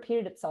actually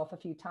repeated itself a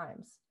few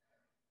times.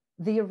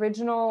 The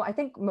original, I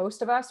think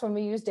most of us, when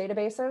we use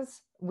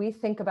databases, we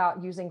think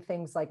about using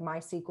things like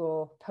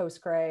MySQL,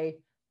 Postgre,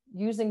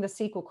 using the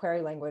SQL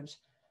query language.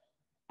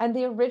 And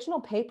the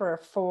original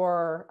paper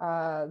for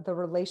the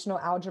relational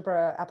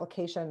algebra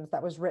applications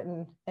that was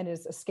written and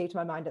has escaped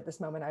my mind at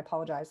this moment, I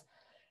apologize.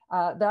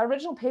 The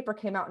original paper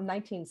came out in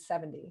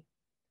 1970,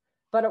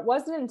 but it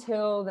wasn't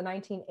until the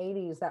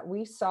 1980s that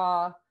we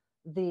saw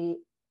the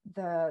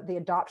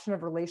adoption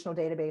of relational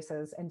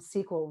databases and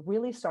SQL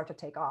really start to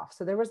take off.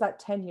 So there was that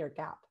 10-year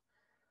gap.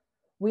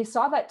 We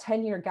saw that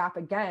 10-year gap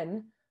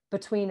again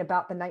between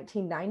about the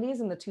 1990s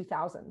and the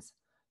 2000s,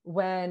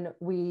 when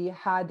we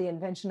had the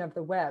invention of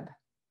the web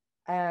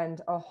and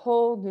a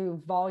whole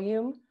new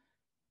volume,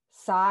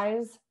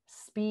 size,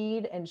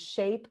 speed, and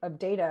shape of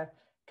data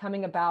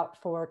coming about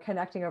for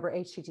connecting over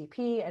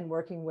HTTP and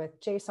working with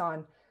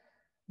JSON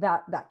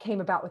that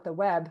came about with the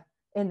web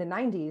in the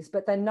 90s,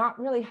 but then not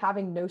really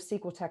having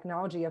NoSQL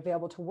technology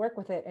available to work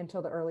with it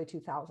until the early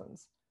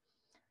 2000s.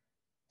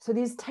 So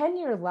these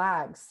 10-year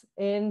lags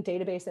in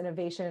database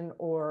innovation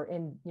or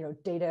in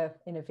data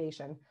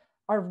innovation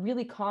are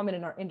really common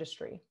in our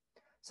industry.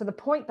 So the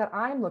point that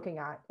I'm looking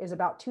at is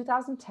about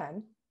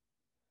 2010,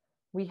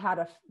 we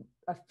had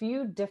a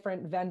few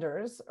different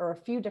vendors or a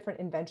few different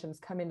inventions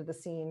come into the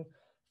scene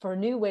for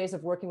new ways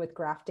of working with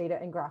graph data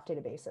and graph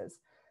databases.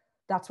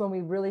 That's when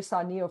we really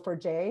saw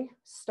Neo4j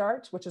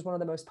start, which is one of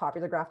the most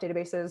popular graph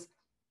databases,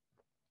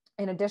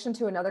 in addition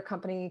to another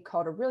company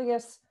called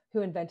Aurelius,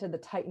 who invented the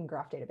Titan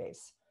graph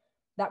database.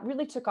 That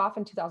really took off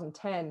in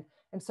 2010.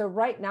 And so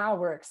right now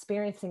we're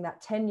experiencing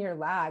that 10-year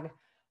lag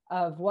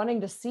of wanting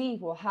to see,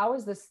 well, how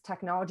is this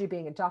technology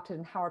being adopted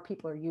and how are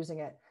people using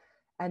it?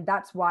 And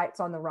that's why it's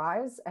on the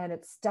rise. And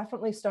it's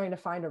definitely starting to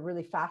find a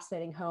really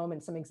fascinating home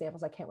and some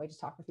examples I can't wait to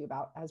talk with you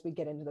about as we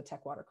get into the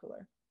tech water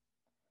cooler.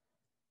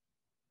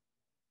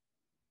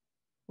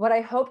 What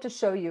I hope to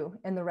show you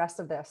in the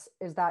rest of this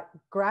is that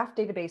graph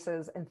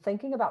databases and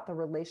thinking about the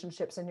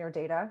relationships in your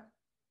data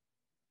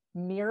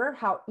mirror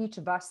how each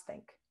of us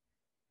think.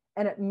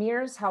 And it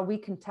mirrors how we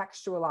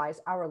contextualize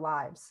our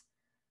lives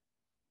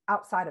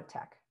outside of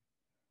tech.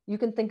 You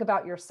can think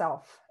about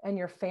yourself and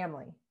your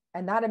family,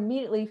 and that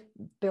immediately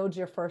builds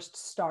your first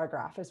star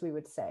graph, as we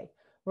would say,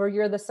 where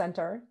you're the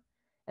center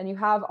and you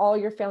have all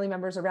your family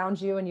members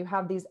around you and you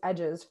have these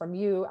edges from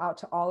you out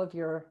to all of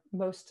your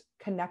most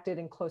connected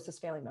and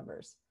closest family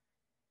members.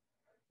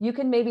 You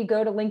can maybe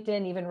go to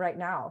LinkedIn even right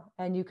now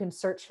and you can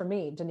search for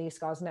me, Denise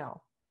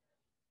Gosnell,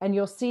 and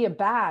you'll see a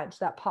badge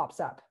that pops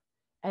up.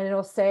 And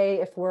it'll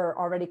say if we're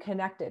already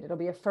connected, it'll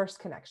be a first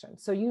connection.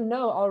 So you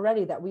know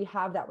already that we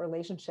have that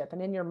relationship.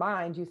 And in your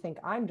mind, you think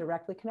I'm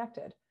directly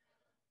connected.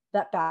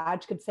 That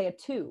badge could say a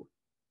 2.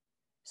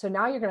 So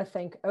now you're going to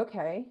think,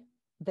 okay,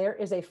 there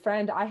is a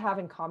friend I have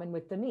in common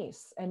with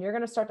Denise. And you're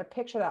going to start to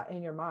picture that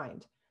in your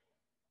mind.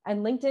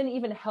 And LinkedIn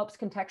even helps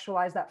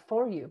contextualize that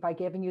for you by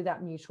giving you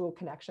that mutual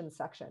connection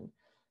section.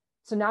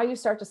 So now you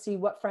start to see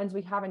what friends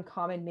we have in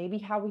common, maybe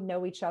how we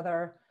know each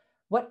other.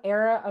 What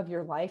era of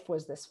your life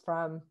was this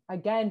from?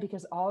 Again,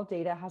 because all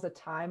data has a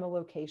time, a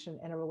location,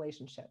 and a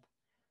relationship.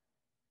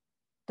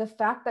 The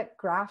fact that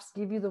graphs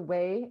give you the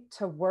way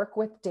to work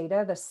with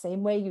data the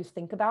same way you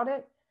think about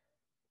it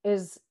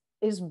is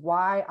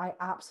why I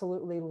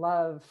absolutely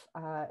love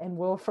and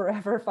will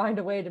forever find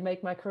a way to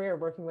make my career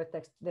working with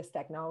this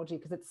technology,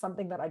 because it's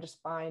something that I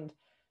just find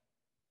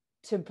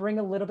to bring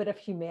a little bit of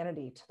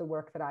humanity to the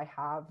work that I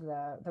have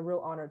the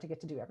real honor to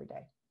get to do every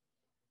day.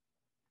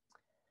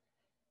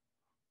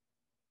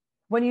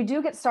 When you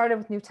do get started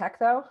with new tech,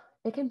 though,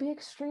 it can be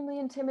extremely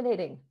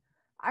intimidating.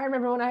 I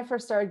remember when I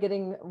first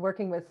started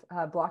working with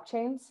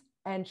blockchains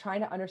and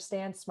trying to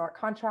understand smart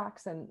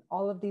contracts and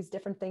all of these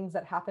different things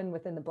that happen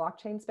within the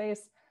blockchain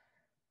space,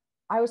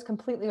 I was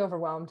completely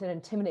overwhelmed and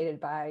intimidated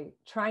by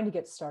trying to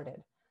get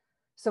started.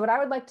 So what I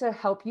would like to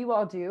help you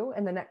all do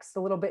in the next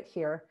little bit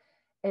here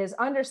is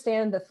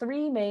understand the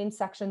 3 main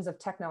sections of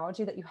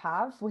technology that you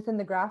have within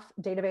the graph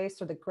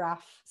database or the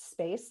graph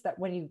space that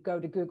when you go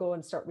to Google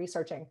and start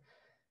researching,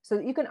 so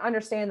that you can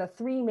understand the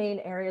 3 main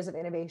areas of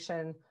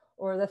innovation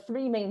or the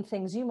 3 main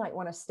things you might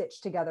want to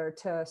stitch together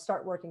to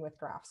start working with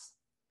graphs.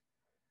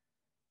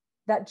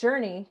 That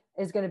journey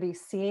is going to be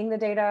seeing the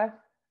data,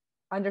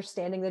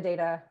 understanding the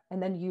data,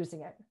 and then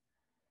using it.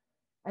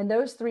 And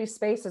those 3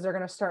 spaces are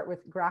going to start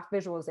with graph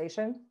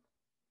visualization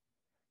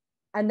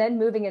and then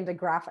moving into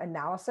graph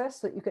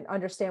analysis so that you can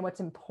understand what's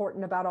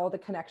important about all the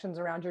connections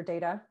around your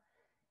data.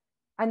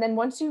 And then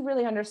once you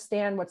really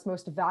understand what's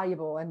most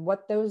valuable and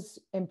what those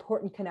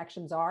important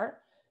connections are,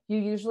 you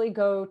usually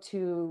go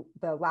to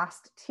the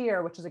last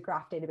tier, which is a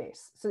graph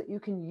database, so that you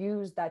can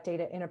use that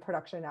data in a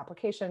production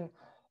application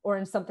or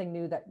in something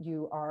new that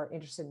you are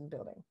interested in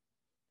building.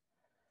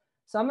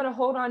 So I'm going to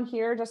hold on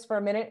here just for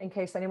a minute in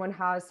case anyone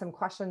has some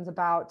questions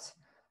about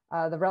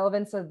the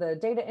relevance of the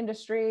data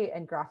industry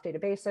and graph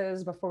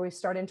databases before we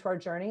start into our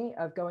journey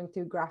of going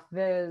through graph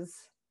viz,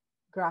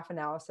 graph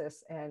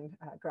analysis, and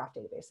graph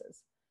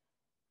databases.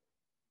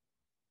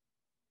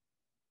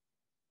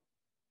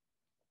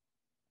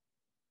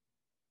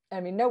 I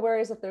mean, no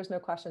worries if there's no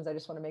questions. I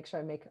just want to make sure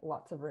I make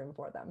lots of room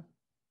for them.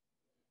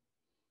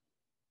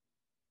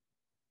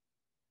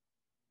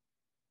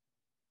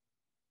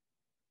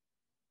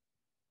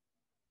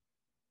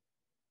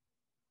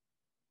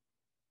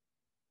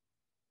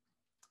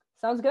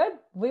 Sounds good.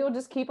 We will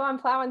just keep on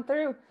plowing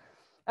through.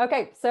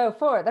 Okay, so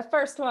for the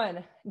first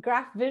one,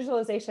 graph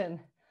visualization.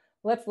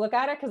 Let's look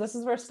at it because this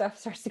is where stuff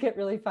starts to get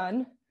really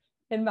fun,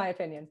 in my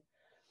opinion.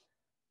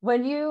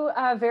 When you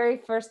very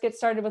first get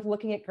started with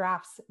looking at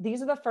graphs,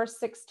 these are the first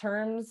 6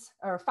 terms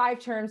or 5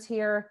 terms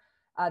here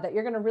that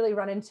you're going to really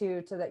run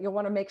into, so that you'll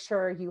want to make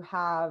sure you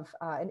have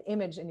an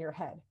image in your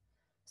head.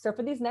 So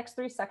for these next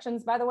 3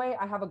 sections, by the way,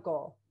 I have a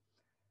goal.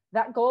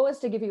 That goal is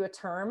to give you a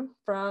term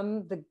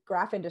from the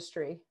graph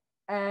industry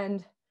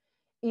and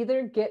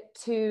either get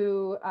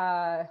to,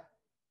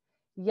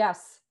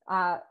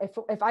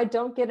 if I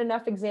don't get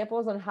enough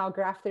examples on how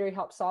graph theory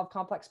helps solve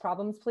complex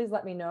problems, please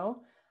let me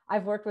know.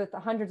 I've worked with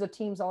hundreds of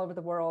teams all over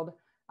the world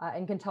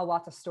and can tell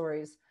lots of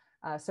stories.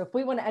 So if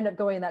we want to end up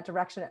going in that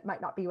direction, it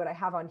might not be what I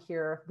have on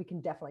here. We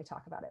can definitely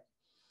talk about it.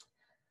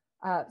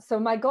 So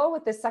my goal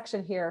with this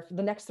section here, for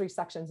the next 3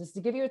 sections, is to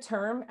give you a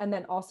term and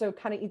then also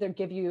kind of either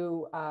give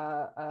you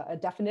a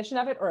definition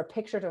of it or a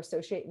picture to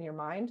associate in your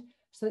mind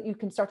so that you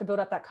can start to build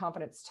up that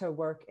confidence to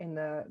work in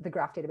the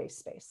graph database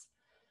space.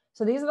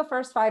 So these are the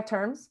first 5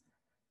 terms.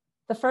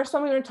 The first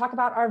one we're going to talk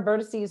about are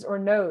vertices or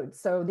nodes.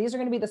 So these are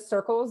going to be the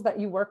circles that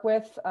you work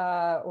with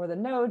or the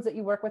nodes that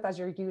you work with as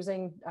you're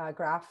using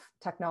graph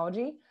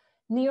technology.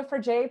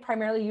 Neo4j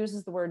primarily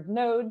uses the word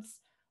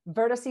nodes.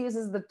 Vertices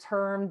is the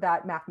term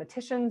that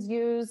mathematicians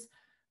use.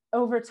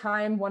 Over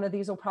time, one of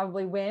these will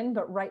probably win,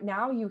 but right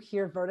now you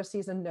hear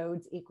vertices and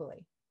nodes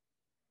equally.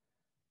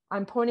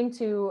 I'm pointing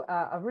to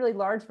a really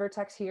large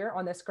vertex here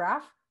on this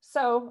graph.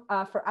 So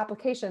for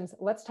applications,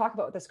 let's talk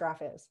about what this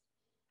graph is.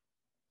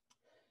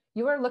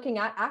 You are looking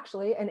at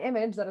actually an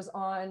image that is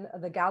on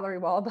the gallery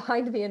wall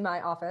behind me in my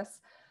office.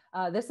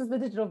 This is the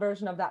digital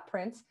version of that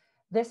print.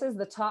 This is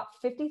the top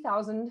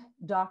 50,000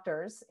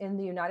 doctors in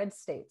the United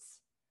States.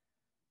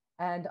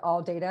 And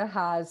all data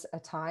has a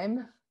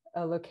time,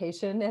 a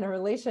location, and a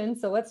relation.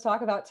 So let's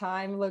talk about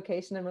time,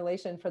 location, and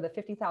relation for the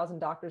 50,000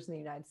 doctors in the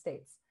United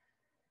States.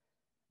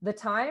 The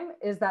time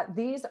is that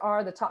these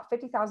are the top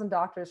 50,000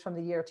 doctors from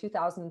the year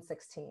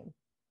 2016.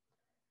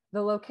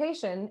 The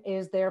location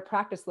is their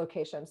practice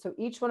location. So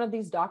each one of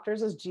these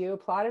doctors is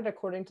geoplotted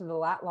according to the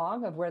lat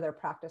long of where their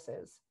practice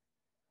is.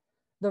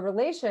 The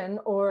relation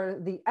or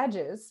the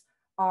edges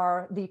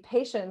are the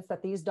patients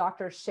that these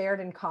doctors shared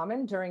in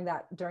common during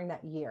that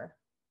year.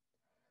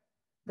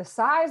 The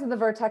size of the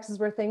vertex is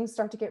where things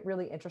start to get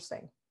really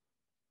interesting.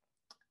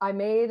 I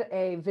made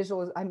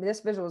this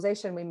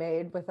visualization we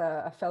made with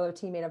a fellow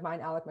teammate of mine,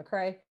 Alec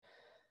McRae.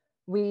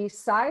 We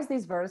size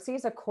these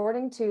vertices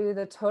according to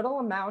the total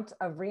amount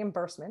of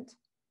reimbursement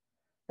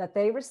that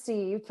they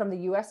received from the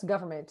US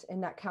government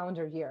in that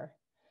calendar year.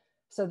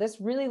 So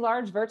this really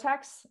large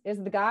vertex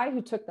is the guy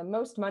who took the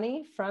most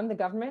money from the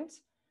government.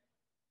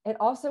 It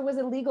also was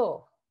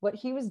illegal. What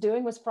he was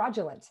doing was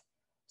fraudulent.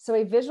 So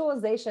a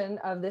visualization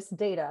of this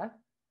data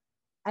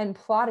and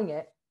plotting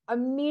it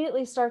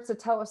immediately starts to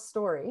tell a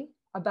story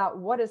about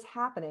what is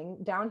happening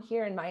down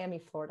here in Miami,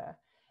 Florida.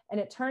 And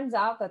it turns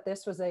out that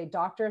this was a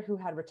doctor who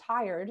had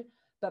retired,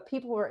 but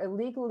people were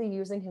illegally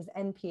using his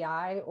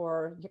NPI,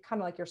 or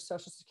kind of like your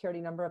social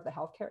security number of the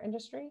healthcare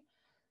industry.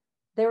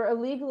 They were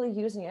illegally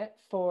using it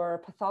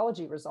for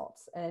pathology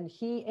results. And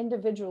he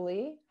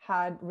individually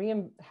had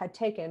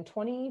taken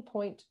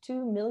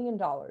 $20.2 million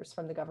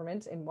from the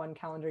government in one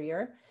calendar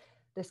year.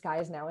 This guy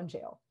is now in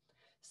jail.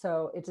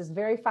 So it is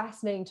very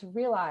fascinating to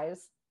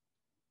realize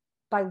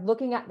by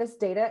looking at this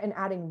data and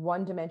adding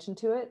one dimension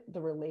to it, the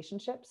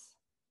relationships,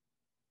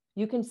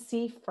 you can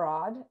see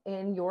fraud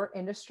in your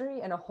industry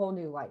in a whole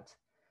new light.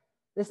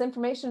 This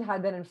information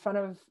had been in front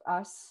of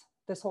us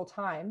this whole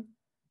time,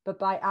 but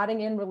by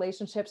adding in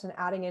relationships and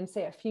adding in,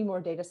 say, a few more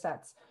data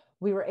sets,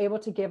 we were able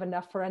to give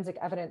enough forensic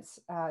evidence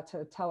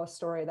to tell a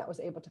story that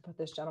was able to put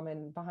this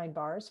gentleman behind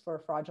bars for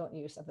fraudulent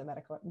use of the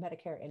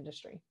Medicare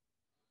industry.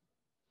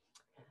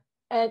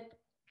 And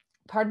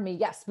pardon me,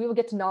 yes, we will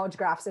get to knowledge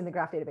graphs in the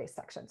graph database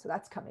section, so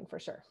that's coming for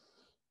sure.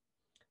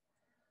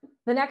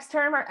 The next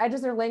term are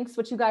edges or links,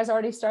 which you guys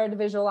already started to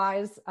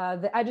visualize.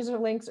 The edges or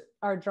links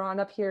are drawn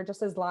up here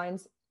just as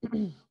lines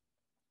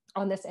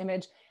on this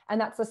image. And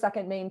that's the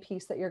second main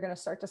piece that you're going to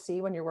start to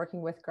see when you're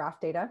working with graph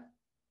data.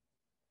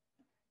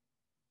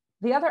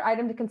 The other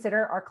item to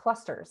consider are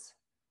clusters.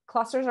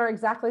 Clusters are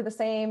exactly the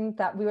same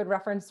that we would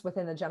reference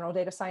within the general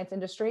data science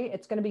industry.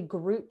 It's going to be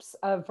groups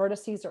of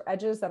vertices or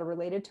edges that are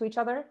related to each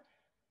other.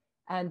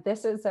 And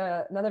this is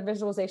another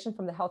visualization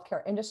from the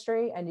healthcare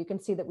industry. And you can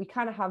see that we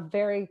kind of have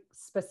very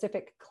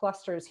specific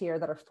clusters here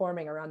that are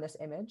forming around this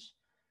image.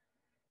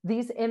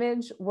 These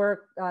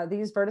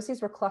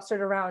vertices were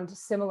clustered around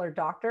similar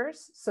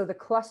doctors. So the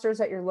clusters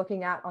that you're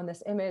looking at on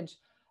this image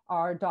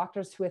are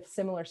doctors with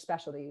similar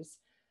specialties.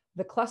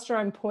 The cluster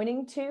I'm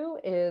pointing to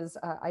is,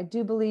 I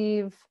do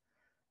believe,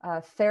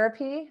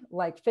 therapy,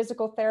 like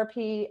physical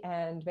therapy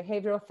and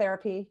behavioral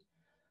therapy.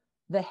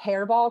 The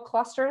hairball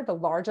cluster, the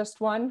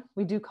largest one,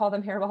 we do call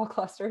them hairball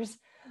clusters.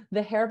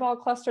 The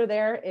hairball cluster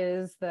there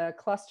is the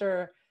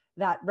cluster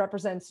that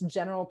represents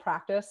general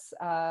practice,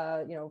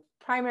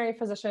 primary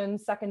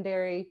physicians,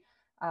 secondary,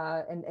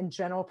 and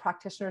general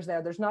practitioners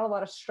there. There's not a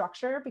lot of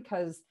structure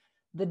because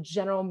the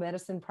general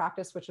medicine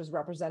practice, which was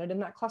represented in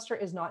that cluster,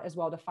 is not as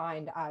well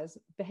defined as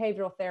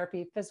behavioral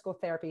therapy, physical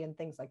therapy, and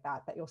things like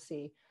that you'll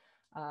see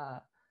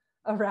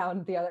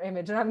around the other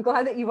image. And I'm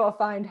glad that you all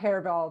find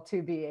hairball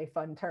to be a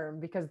fun term,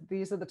 because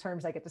these are the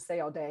terms I get to say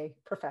all day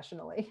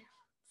professionally.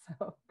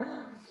 So,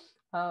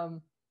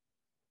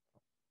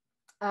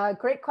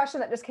 great question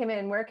that just came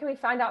in. Where can we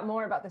find out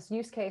more about this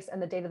use case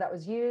and the data that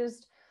was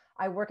used?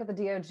 I work at the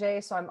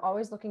DOJ, so I'm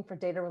always looking for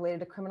data related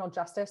to criminal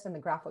justice, and the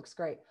graph looks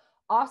great.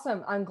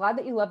 Awesome. I'm glad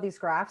that you love these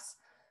graphs.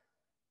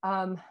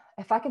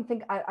 If I can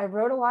think, I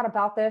wrote a lot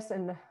about this,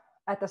 and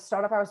at the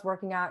startup I was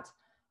working at,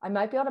 I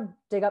might be able to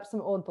dig up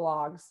some old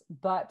blogs,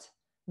 but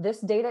this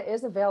data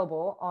is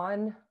available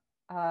on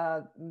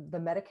the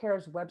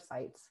Medicare's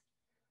websites.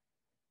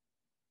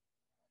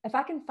 If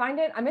I can find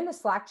it, I'm in the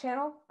Slack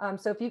channel.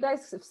 So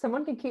if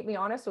someone can keep me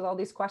honest with all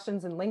these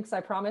questions and links,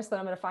 I promise that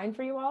I'm going to find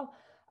for you all,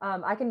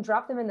 I can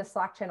drop them in the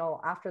Slack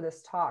channel after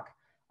this talk.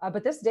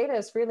 But this data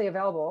is freely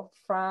available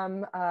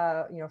from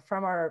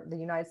the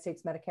United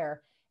States Medicare.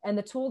 And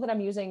the tool that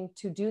I'm using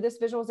to do this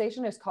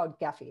visualization is called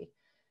Gephi.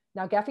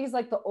 Now, Gephi is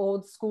like the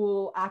old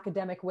school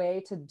academic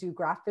way to do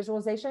graph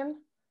visualization,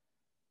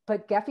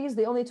 but Gephi is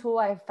the only tool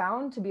I have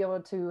found to be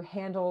able to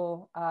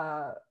handle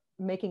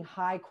making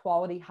high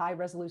quality, high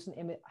resolution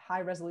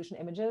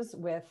images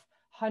with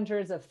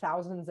hundreds of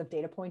thousands of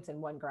data points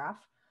in one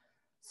graph.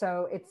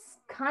 So it's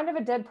kind of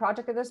a dead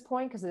project at this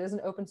point because it is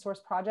an open source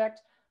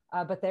project.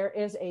 But there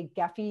is a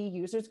Gephi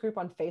users group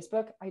on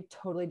Facebook. I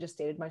totally just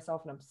dated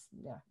myself, and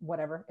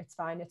whatever, it's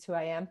fine, it's who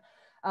I am.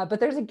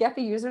 But there's a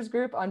Gephi users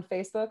group on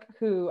Facebook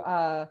who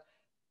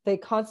they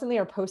constantly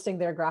are posting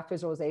their graph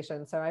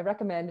visualization. So I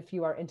recommend, if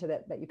you are into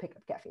that you pick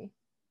up Gephi.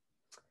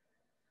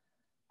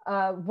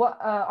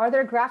 Are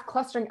there graph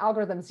clustering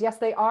algorithms? Yes,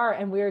 they are.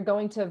 And we're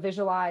going to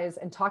visualize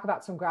and talk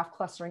about some graph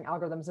clustering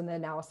algorithms in the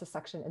analysis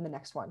section in the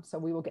next one. So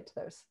we will get to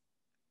those.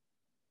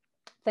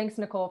 Thanks,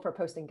 Nicole, for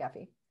posting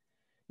Gephi.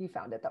 You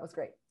found it. That was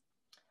great.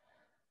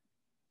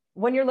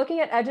 When you're looking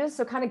at edges,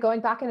 so kind of going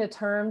back into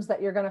terms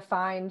that you're going to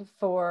find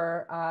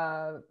for,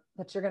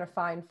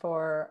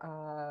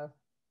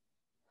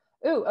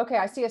 okay,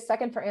 I see a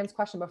second for Anne's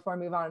question before I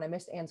move on, and I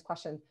missed Anne's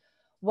question.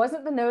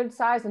 Wasn't the node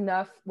size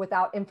enough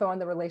without info on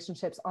the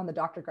relationships on the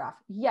doctor graph?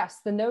 Yes,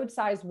 the node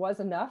size was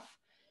enough.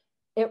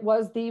 It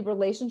was the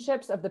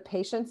relationships of the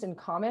patients in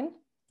common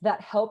that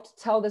helped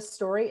tell this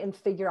story and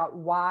figure out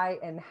why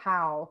and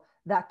how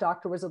that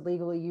doctor was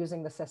illegally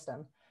using the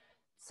system.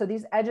 So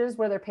these edges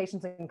were their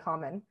patients in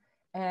common.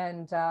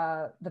 And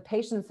the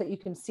patients that you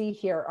can see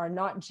here are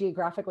not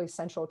geographically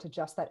central to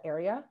just that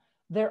area.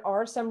 There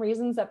are some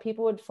reasons that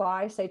people would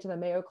fly, say, to the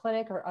Mayo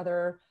Clinic or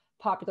other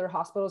popular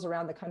hospitals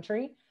around the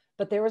country,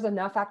 but there was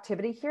enough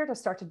activity here to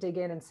start to dig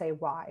in and say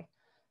why.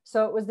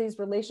 So it was these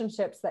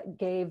relationships that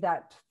gave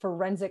that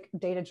forensic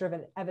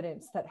data-driven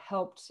evidence that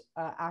helped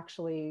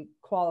actually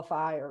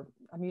qualify, or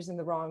I'm using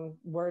the wrong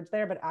words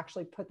there, but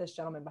actually put this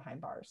gentleman behind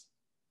bars.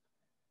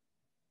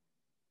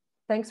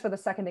 Thanks for the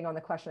seconding on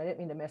the question. I didn't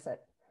mean to miss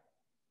it.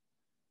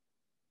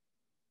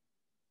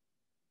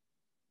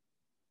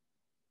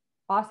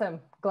 Awesome.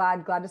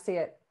 Glad to see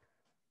it.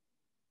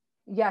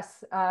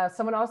 Yes,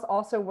 someone else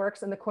also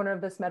works in the corner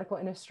of this medical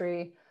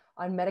industry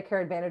on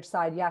Medicare Advantage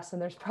side. Yes,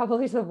 and there's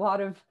probably a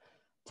lot of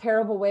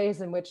terrible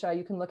ways in which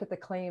you can look at the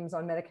claims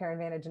on Medicare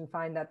Advantage and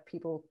find that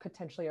people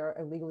potentially are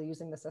illegally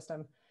using the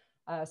system.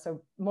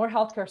 So more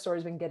healthcare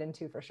stories we can get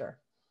into for sure.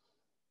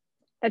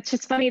 That's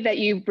just funny that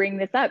you bring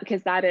this up,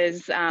 because that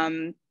is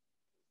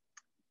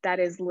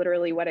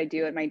literally what I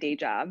do at my day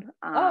job.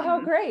 Oh, how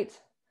great.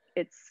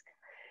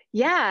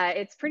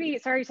 It's pretty,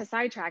 sorry to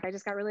sidetrack. I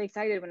just got really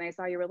excited when I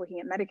saw you were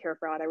looking at Medicare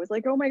fraud. I was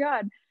like, oh my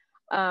God,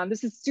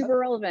 this is super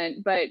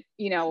relevant. But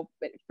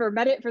for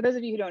those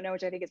of you who don't know,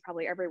 which I think is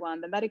probably everyone,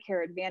 the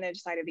Medicare Advantage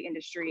side of the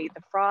industry,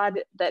 the fraud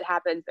that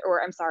happens,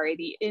 or I'm sorry,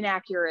 the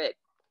inaccurate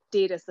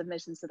data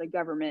submissions to the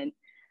government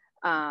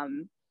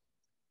on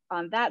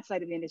that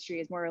side of the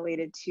industry is more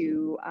related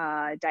to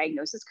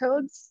diagnosis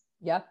codes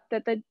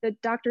that the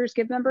doctors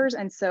give members.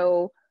 And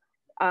so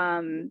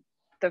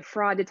the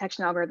fraud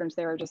detection algorithms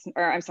there are just,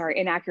 or I'm sorry,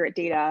 inaccurate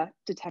data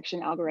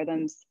detection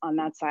algorithms on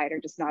that side are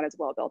just not as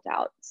well built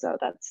out. So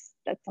that's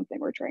something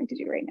we're trying to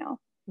do right now.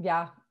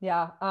 Yeah.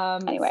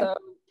 Anyway. So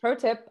pro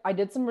tip, I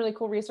did some really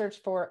cool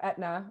research for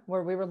Aetna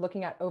where we were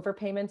looking at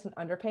overpayments and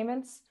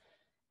underpayments.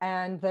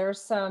 And there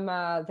is some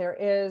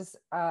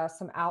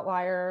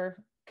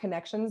outlier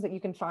connections that you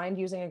can find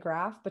using a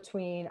graph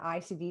between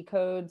ICD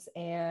codes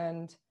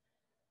and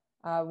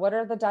what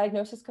are the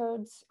diagnosis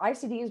codes?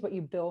 ICD is what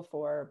you bill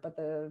for, but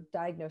the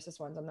diagnosis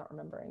ones I'm not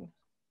remembering.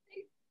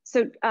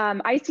 So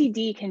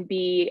ICD can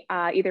be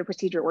either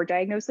procedure or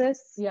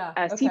diagnosis. Yeah.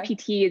 Okay.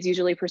 CPT is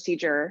usually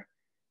procedure.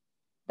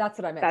 That's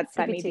what I meant.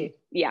 That may be,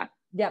 yeah.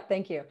 Yep.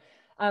 Thank you.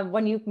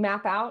 When you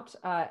map out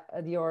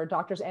your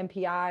doctor's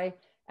MPI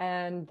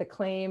and the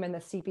claim and the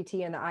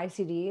CPT and the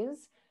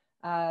ICDs,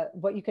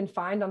 what you can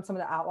find on some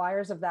of the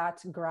outliers of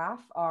that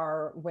graph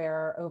are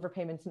where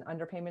overpayments and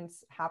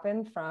underpayments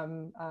happen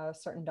from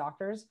certain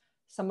doctors,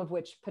 some of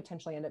which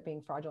potentially end up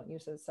being fraudulent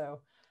uses. So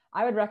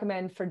I would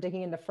recommend for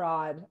digging into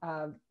fraud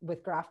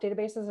with graph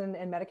databases and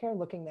Medicare,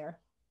 looking there.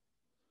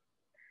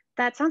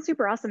 That sounds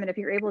super awesome. And if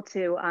you're able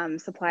to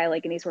supply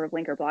like any sort of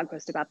link or blog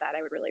post about that,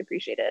 I would really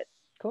appreciate it.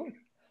 Cool.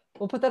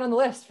 We'll put that on the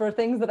list for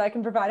things that I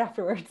can provide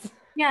afterwards.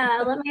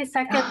 Yeah, let me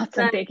second.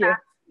 Awesome, thank you.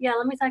 Yeah,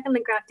 let me second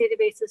the graph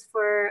databases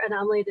for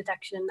anomaly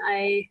detection.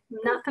 I'm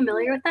not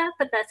familiar with that,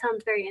 but that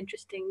sounds very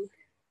interesting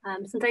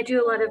since I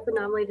do a lot of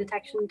anomaly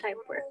detection type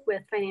work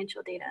with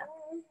financial data.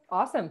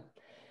 Awesome.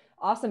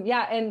 Awesome.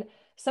 Yeah. And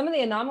some of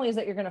the anomalies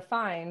that you're going to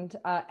find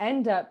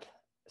end up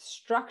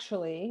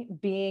structurally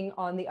being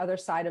on the other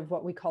side of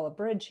what we call a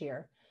bridge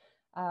here.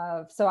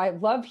 So I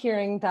love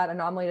hearing that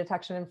anomaly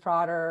detection and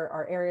fraud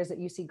are areas that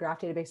you see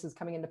graph databases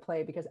coming into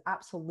play, because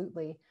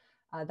absolutely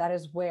that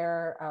is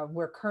where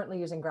we're currently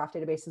using graph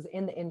databases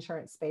in the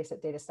insurance space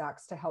at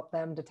DataStax to help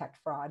them detect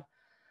fraud.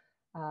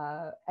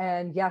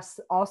 And yes,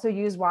 also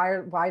used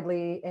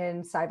widely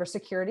in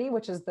cybersecurity,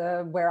 which is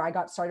where I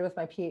got started with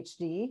my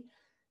PhD.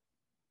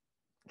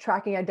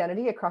 Tracking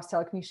identity across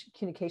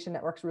telecommunication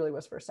networks really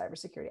was for a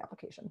cybersecurity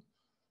application.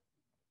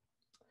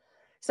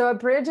 So a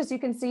bridge, as you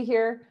can see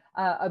here,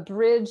 a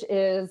bridge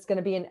is going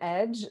to be an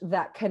edge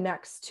that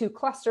connects two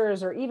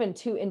clusters or even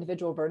two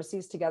individual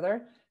vertices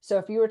together. So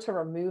if you were to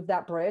remove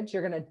that bridge,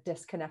 you're going to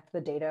disconnect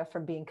the data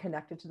from being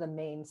connected to the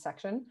main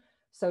section.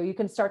 So you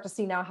can start to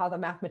see now how the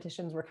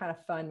mathematicians were kind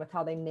of fun with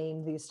how they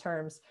named these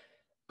terms.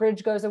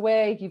 Bridge goes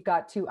away, you've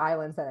got two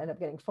islands that end up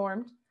getting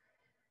formed.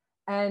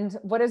 And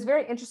what is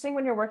very interesting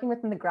when you're working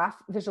within the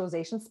graph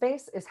visualization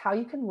space is how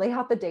you can lay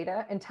out the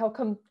data and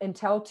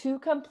tell two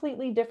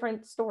completely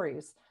different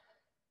stories.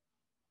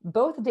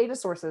 Both data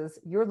sources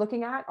you're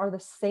looking at are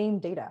the same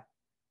data.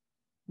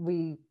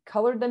 We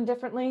colored them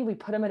differently, we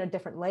put them in a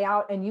different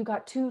layout, and you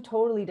got two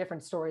totally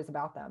different stories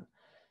about them.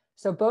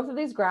 So both of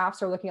these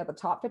graphs are looking at the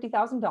top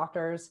 50,000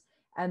 doctors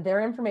and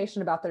their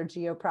information about their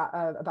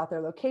about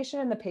their location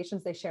and the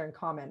patients they share in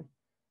common.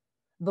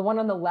 The one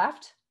on the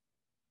left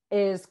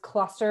is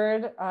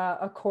clustered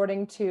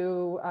according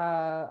to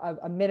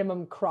a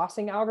minimum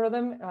crossing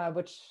algorithm,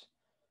 which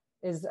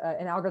is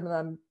an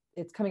algorithm,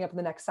 it's coming up in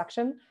the next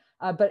section,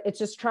 but it's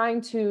just trying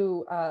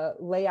to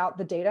lay out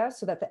the data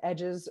so that the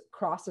edges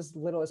cross as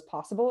little as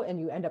possible and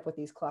you end up with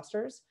these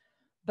clusters.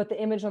 But the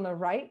image on the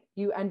right,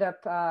 you end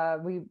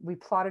up, we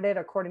plotted it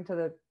according to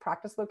the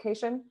practice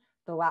location,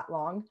 the lat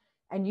long,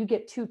 and you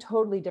get two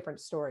totally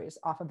different stories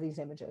off of these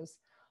images.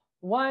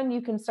 One,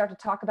 you can start to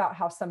talk about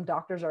how some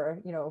doctors are,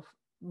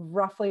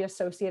 roughly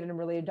associated and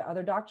related to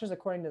other doctors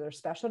according to their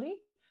specialty.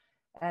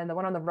 And the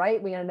one on the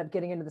right, we ended up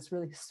getting into this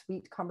really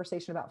sweet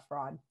conversation about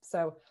fraud.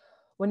 So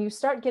when you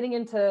start getting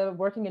into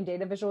working in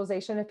data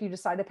visualization, if you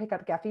decide to pick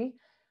up Gephi,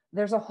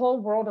 there's a whole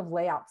world of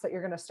layouts that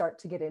you're going to start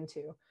to get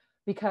into,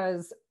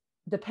 because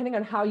depending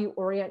on how you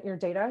orient your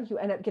data, you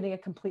end up getting a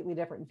completely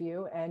different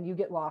view and you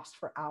get lost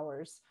for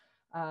hours.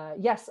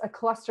 Yes, a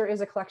cluster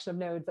is a collection of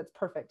nodes. That's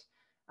perfect.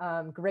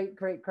 Great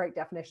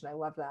definition. I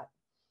love that.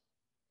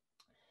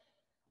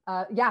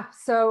 Yeah,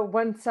 so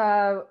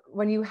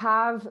when you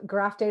have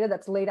graph data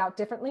that's laid out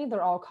differently,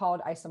 they're all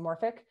called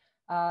isomorphic,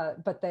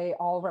 but they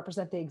all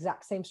represent the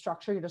exact same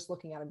structure. You're just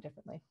looking at them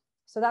differently.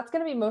 So that's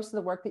going to be most of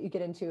the work that you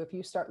get into if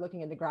you start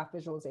looking into graph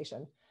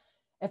visualization.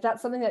 If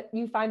that's something that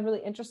you find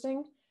really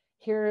interesting,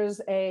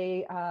 here's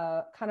a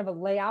kind of a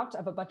layout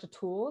of a bunch of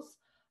tools.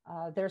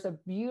 There's a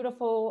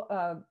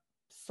beautiful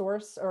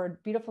source or a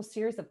beautiful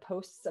series of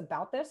posts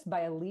about this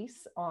by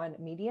Elise on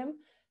Medium.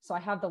 So I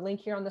have the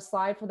link here on the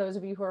slide for those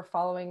of you who are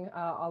following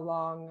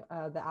along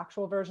the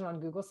actual version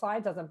on Google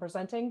Slides as I'm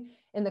presenting.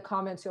 In the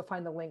comments, you'll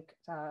find the link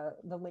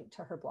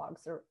to her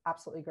blogs. They're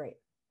absolutely great.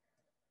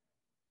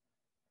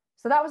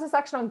 So that was a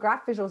section on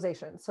graph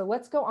visualization. So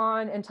let's go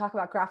on and talk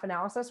about graph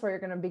analysis, where you're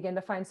going to begin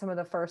to find some of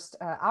the first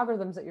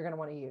algorithms that you're going to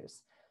want to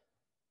use.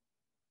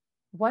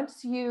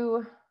 Once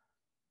you,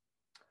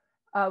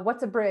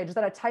 what's a bridge? Is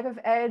that a type of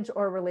edge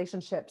or a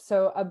relationship?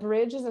 So a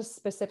bridge is a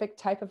specific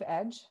type of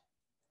edge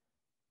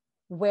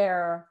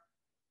where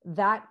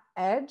that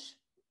edge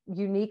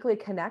uniquely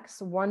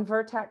connects one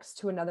vertex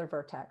to another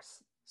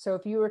vertex. So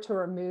if you were to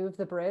remove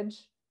the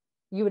bridge,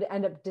 you would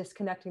end up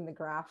disconnecting the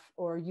graph,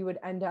 or you would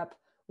end up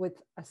with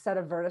a set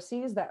of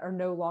vertices that are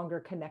no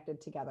longer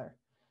connected together.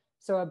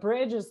 So a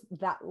bridge is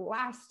that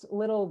last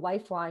little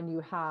lifeline you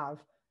have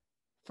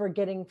for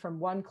getting from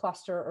one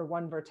cluster or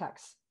one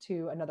vertex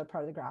to another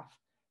part of the graph.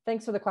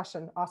 Thanks for the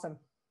question. Awesome.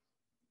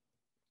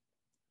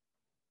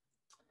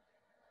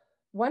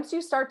 Once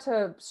you start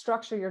to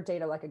structure your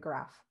data like a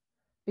graph,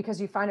 because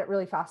you find it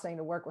really fascinating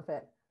to work with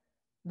it,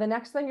 the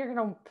next thing you're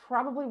going to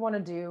probably want to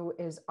do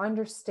is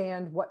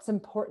understand what's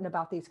important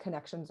about these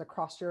connections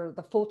across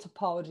the full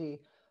topology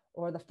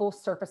or the full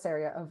surface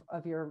area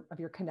of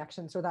your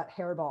connections, or that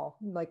hairball,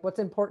 like what's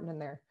important in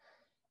there.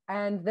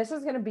 And this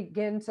is going to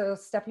begin to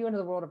step you into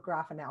the world of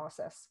graph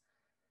analysis.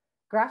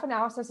 Graph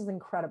analysis is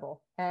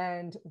incredible.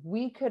 And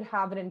we could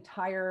have an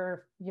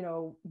entire,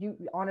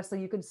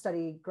 honestly, you could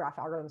study graph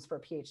algorithms for a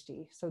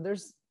PhD. So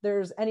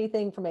there's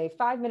anything from a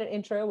 5-minute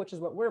intro, which is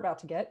what we're about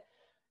to get,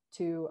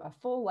 to a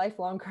full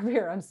lifelong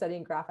career on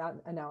studying graph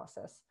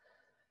analysis.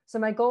 So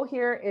my goal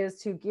here is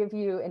to give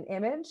you an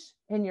image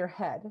in your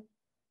head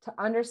to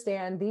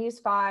understand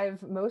these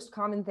 5 most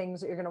common things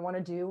that you're going to want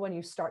to do when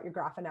you start your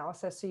graph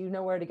analysis, so you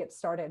know where to get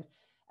started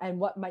and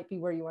what might be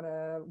where you want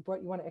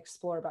to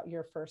explore about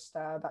your first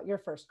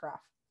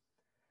graph.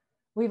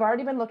 We've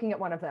already been looking at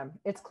one of them.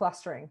 It's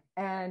clustering,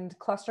 and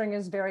clustering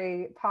is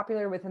very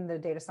popular within the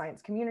data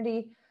science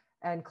community,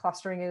 and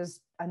clustering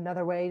is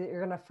another way that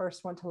you're going to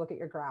first want to look at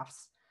your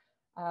graphs.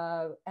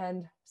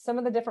 And some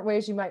of the different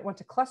ways you might want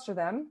to cluster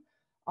them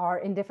are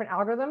in different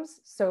algorithms.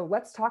 So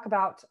let's talk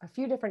about a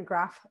few different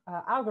graph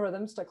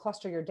algorithms to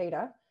cluster your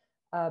data.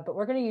 But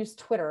we're going to use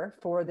Twitter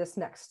for this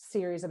next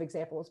series of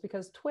examples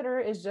because Twitter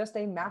is just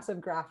a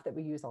massive graph that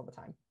we use all the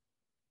time.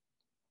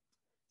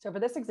 So for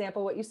this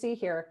example, what you see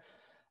here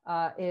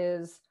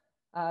is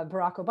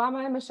Barack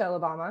Obama and Michelle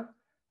Obama.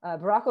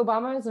 Barack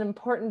Obama is an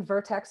important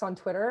vertex on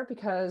Twitter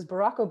because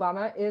Barack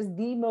Obama is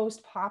the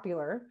most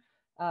popular,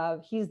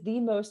 he's the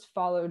most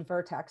followed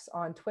vertex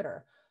on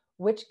Twitter,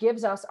 which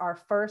gives us our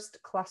first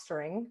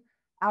clustering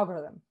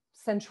algorithm,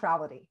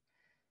 centrality.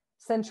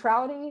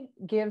 Centrality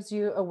gives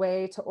you a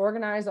way to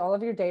organize all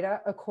of your data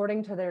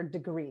according to their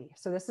degree.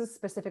 So this is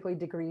specifically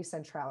degree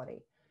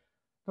centrality.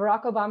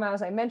 Barack Obama,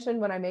 as I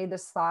mentioned when I made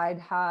this slide,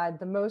 had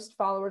the most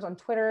followers on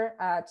Twitter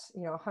at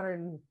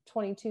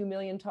 122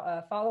 million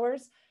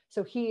followers.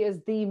 So he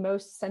is the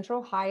most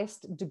central,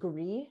 highest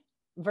degree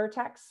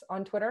vertex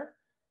on Twitter.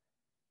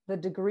 The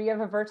degree of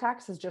a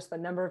vertex is just the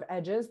number of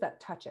edges that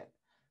touch it.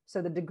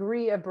 So the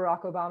degree of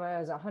Barack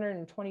Obama is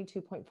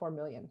 122.4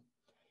 million.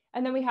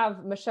 And then we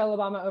have Michelle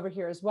Obama over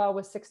here as well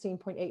with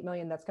 16.8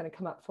 million. That's going to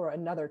come up for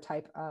another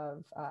type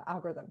of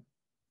algorithm.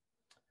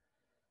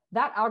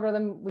 That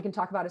algorithm we can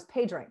talk about is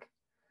PageRank.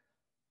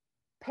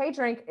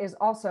 PageRank is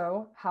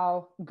also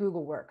how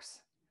Google works.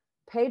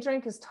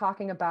 PageRank is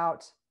talking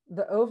about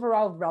the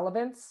overall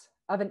relevance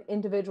of an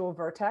individual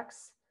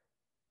vertex,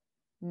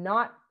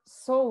 not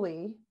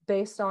solely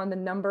based on the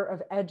number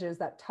of edges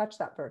that touch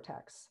that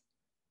vertex,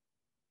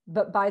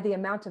 but by the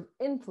amount of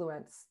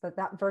influence that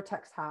that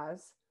vertex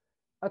has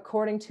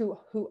according to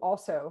who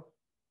also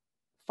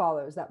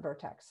follows that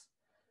vertex.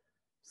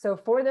 So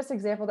for this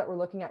example that we're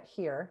looking at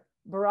here,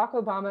 Barack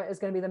Obama is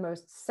going to be the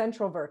most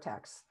central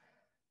vertex.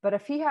 But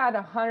if he had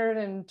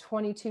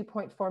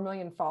 122.4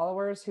 million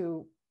followers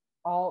who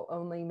all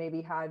only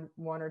maybe had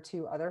 1 or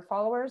 2 other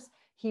followers,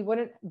 he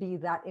wouldn't be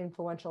that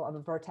influential of a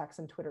vertex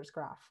in Twitter's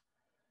graph.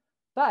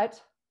 But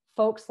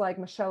folks like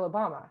Michelle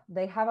Obama,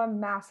 they have a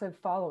massive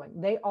following.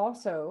 They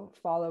also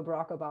follow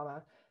Barack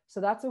Obama. So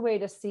that's a way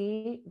to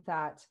see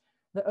that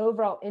the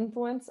overall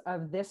influence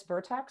of this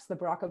vertex, the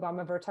Barack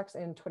Obama vertex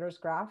in Twitter's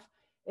graph,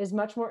 is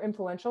much more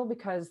influential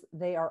because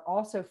they are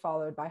also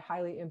followed by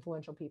highly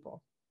influential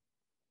people.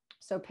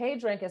 So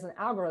PageRank is an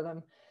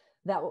algorithm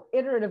that will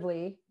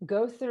iteratively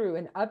go through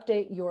and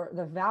update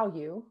the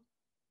value,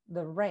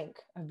 the rank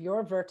of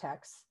your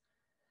vertex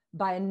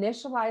by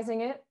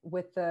initializing it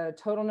with the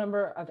total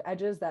number of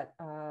edges that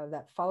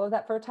follow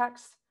that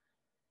vertex,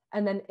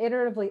 and then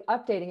iteratively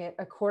updating it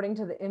according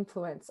to the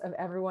influence of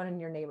everyone in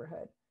your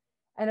neighborhood.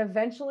 And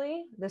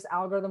eventually this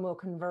algorithm will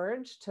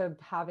converge to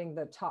having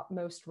the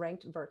topmost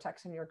ranked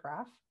vertex in your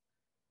graph.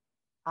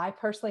 I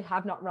personally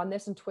have not run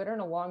this in Twitter in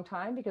a long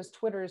time because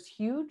Twitter is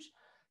huge.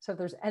 So if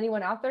there's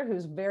anyone out there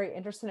who's very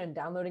interested in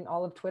downloading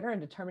all of Twitter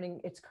and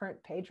determining its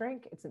current page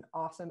rank, it's an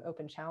awesome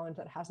open challenge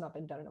that has not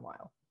been done in a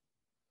while.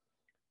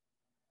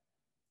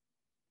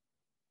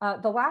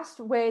 The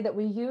last way that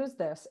we use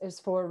this is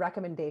for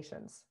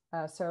recommendations.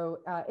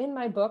 In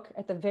my book,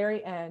 at the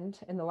very end,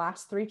 in the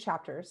last 3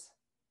 chapters,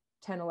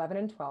 10, 11,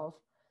 and 12,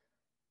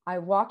 I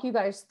walk you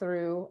guys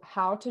through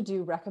how to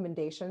do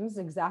recommendations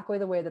exactly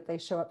the way that they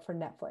show up for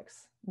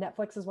Netflix.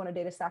 Netflix is one of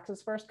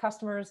DataStax's first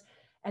customers,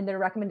 and their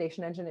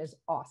recommendation engine is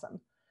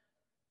awesome.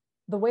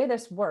 The way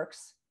this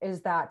works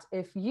is that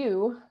if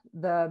you,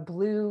 the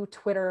blue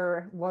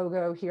Twitter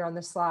logo here on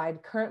this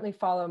slide, currently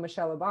follow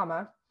Michelle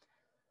Obama,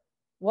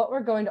 what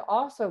we're going to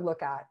also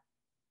look at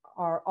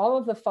are all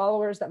of the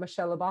followers that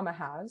Michelle Obama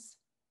has,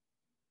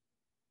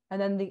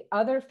 and then the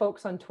other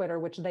folks on Twitter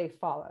which they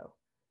follow.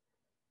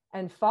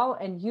 And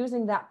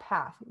using that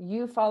path,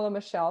 you follow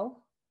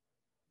Michelle,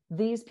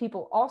 these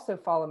people also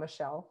follow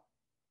Michelle,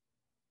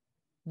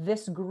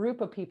 this group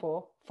of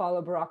people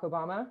follow Barack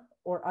Obama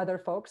or other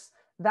folks.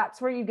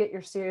 That's where you get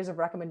your series of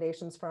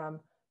recommendations from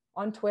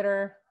on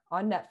Twitter,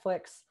 on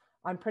Netflix,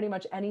 on pretty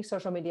much any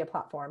social media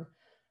platform.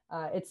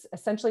 It's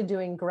essentially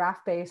doing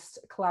graph-based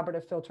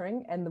collaborative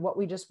filtering. And what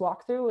we just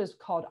walked through is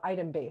called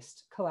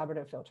item-based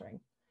collaborative filtering.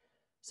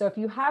 So if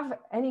you have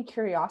any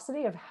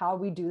curiosity of how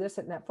we do this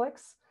at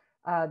Netflix,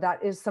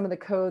 that is some of the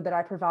code that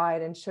I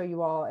provide and show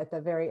you all at the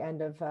very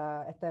end of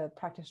at the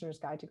Practitioner's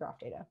Guide to Graph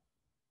Data.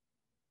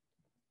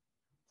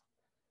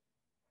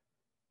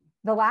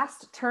 The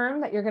last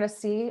term that you're going to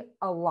see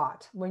a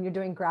lot when you're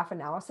doing graph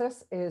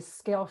analysis is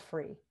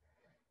scale-free.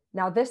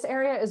 Now, this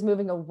area is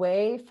moving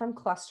away from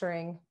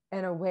clustering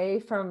and away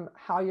from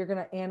how you're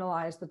going to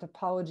analyze the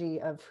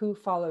topology of who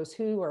follows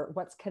who or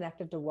what's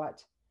connected to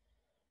what.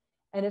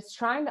 And it's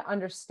trying to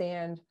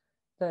understand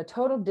the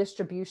total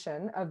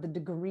distribution of the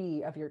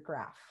degree of your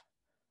graph.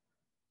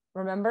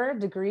 Remember,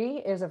 degree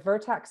is a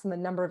vertex and the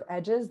number of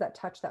edges that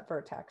touch that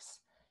vertex.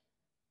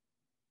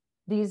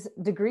 These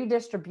degree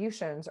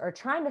distributions are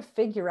trying to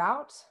figure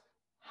out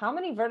how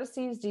many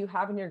vertices do you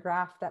have in your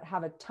graph that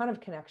have a ton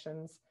of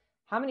connections?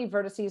 How many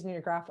vertices in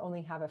your graph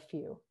only have a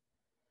few?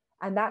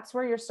 And that's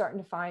where you're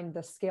starting to find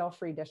the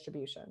scale-free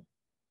distribution.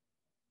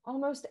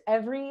 Almost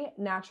every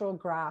natural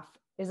graph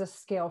is a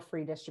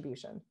scale-free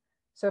distribution.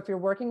 So if you're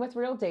working with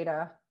real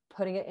data,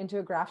 putting it into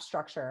a graph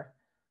structure,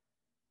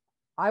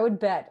 I would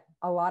bet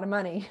a lot of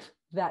money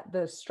that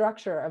the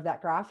structure of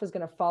that graph is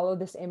going to follow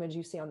this image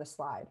you see on the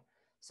slide.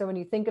 So when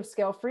you think of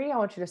scale-free, I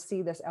want you to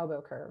see this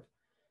elbow curve.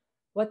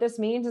 What this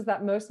means is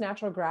that most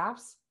natural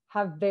graphs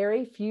have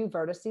very few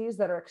vertices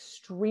that are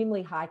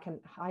extremely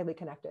highly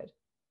connected.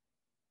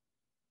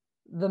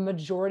 The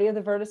majority of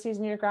the vertices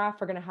in your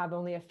graph are going to have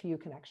only a few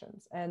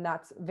connections. And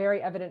that's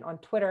very evident on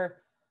Twitter,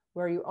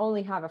 where you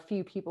only have a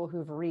few people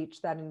who've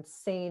reached that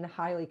insane,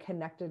 highly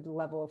connected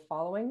level of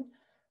following.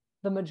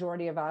 The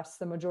majority of us,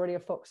 the majority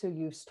of folks who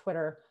use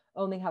Twitter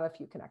only have a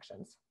few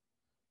connections.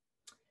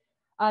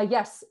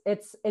 Yes,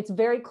 it's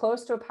very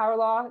close to a power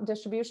law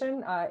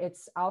distribution.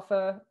 It's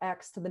alpha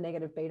x to the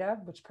negative beta,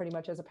 which pretty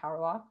much is a power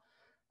law.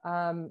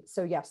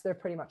 So yes, they're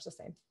pretty much the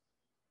same.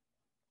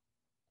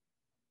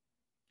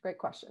 Great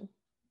question.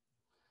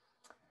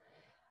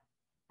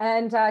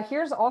 And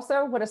here's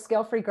also what a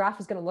scale-free graph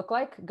is going to look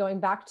like, going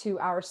back to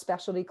our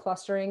specialty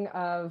clustering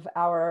of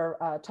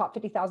our top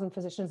 50,000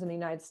 physicians in the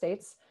United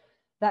States.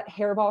 That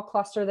hairball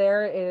cluster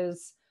there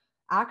is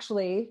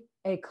actually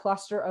a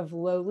cluster of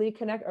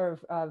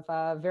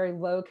very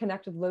low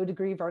connected, low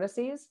degree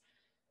vertices.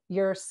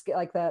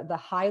 Like the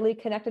highly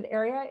connected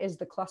area is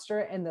the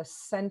cluster in the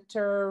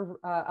center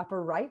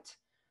upper right.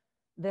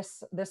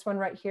 This one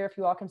right here, if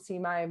you all can see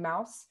my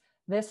mouse,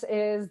 this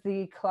is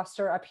the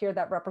cluster up here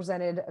that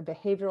represented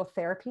behavioral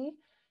therapy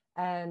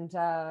and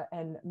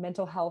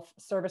mental health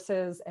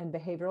services and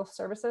behavioral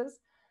services.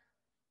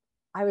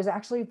 I was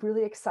actually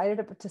really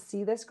excited to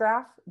see this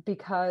graph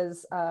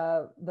because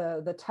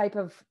the type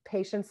of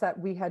patients that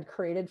we had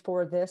created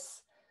for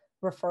this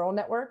referral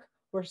network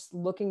were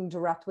looking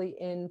directly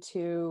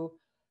into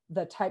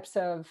the types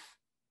of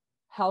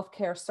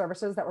healthcare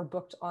services that were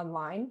booked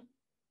online.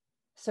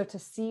 So to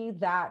see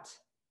that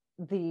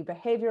the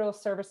behavioral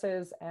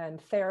services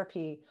and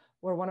therapy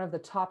were one of the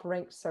top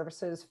ranked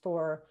services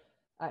for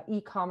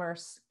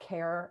e-commerce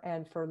care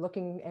and for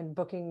looking and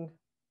booking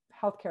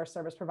healthcare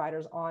service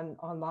providers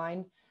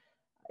online.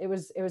 It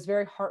was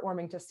very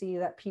heartwarming to see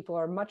that people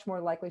are much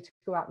more likely to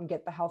go out and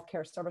get the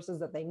healthcare services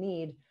that they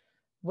need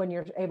when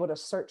you're able to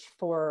search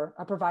for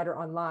a provider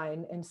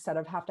online instead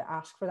of have to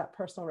ask for that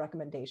personal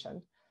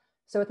recommendation.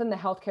 So within the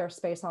healthcare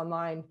space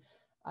online,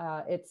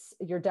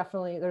 there's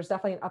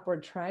definitely an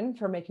upward trend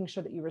for making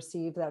sure that you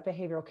receive that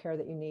behavioral care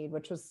that you need,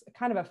 which was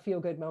kind of a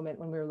feel-good moment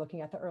when we were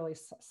looking at the early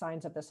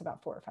signs of this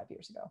about 4 or 5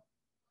 years ago.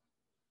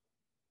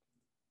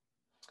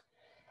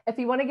 If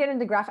you want to get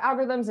into graph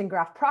algorithms and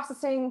graph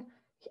processing,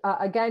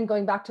 again,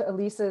 going back to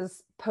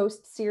Elise's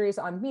post series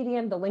on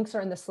Medium, the links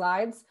are in the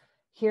slides.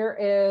 Here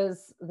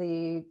is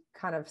the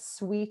kind of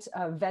suite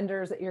of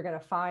vendors that you're going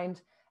to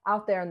find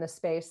out there in the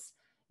space.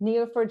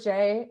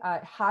 Neo4j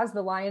has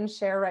the lion's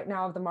share right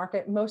now of the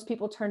market. Most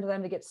people turn to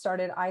them to get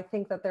started. I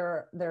think that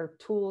their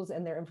tools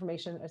and their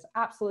information is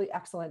absolutely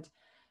excellent.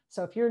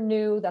 So if you're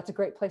new, that's a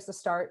great place to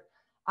start.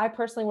 I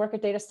personally work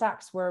at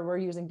DataStax, where we're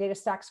using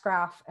DataStax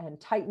Graph and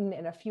Titan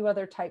and a few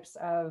other types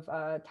of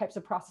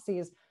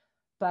processes.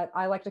 But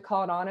I like to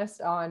call it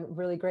honest on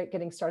really great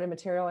getting started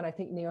material, and I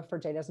think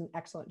Neo4j does an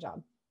excellent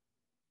job.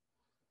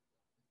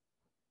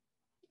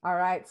 All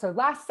right, so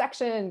last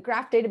section,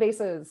 graph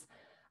databases.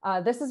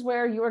 This is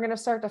where you are going to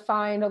start to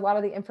find a lot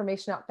of the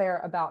information out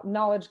there about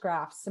knowledge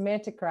graphs,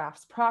 semantic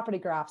graphs, property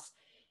graphs.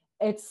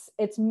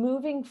 It's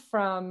moving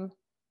from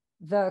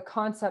the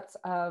concepts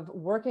of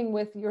working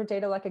with your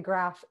data like a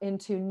graph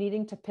into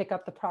needing to pick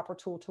up the proper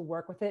tool to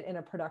work with it in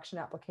a production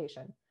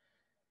application.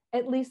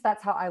 At least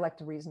that's how I like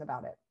to reason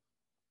about it.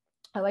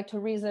 I like to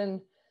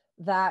reason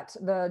that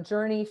the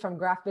journey from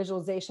graph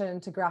visualization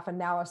to graph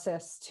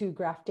analysis to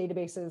graph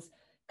databases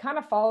kind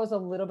of follows a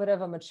little bit of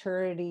a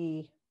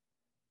maturity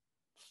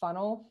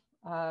funnel.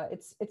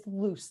 It's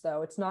loose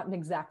though, it's not an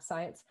exact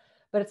science,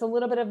 but it's a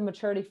little bit of a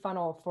maturity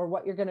funnel for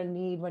what you're going to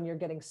need when you're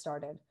getting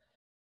started.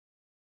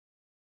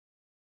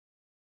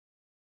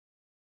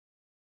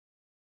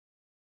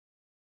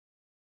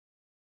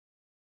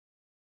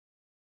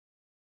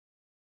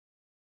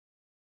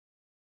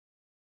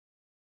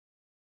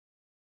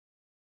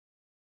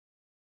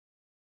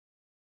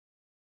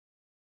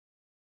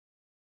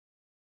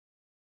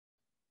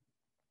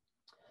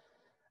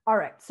 All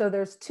right, so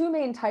there's two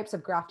main types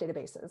of graph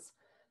databases: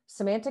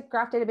 semantic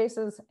graph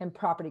databases and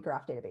property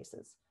graph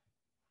databases.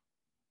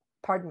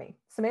 Pardon me.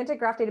 Semantic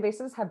graph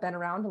databases have been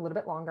around a little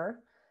bit longer.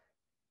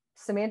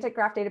 Semantic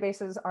graph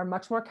databases are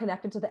much more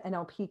connected to the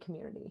NLP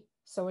community.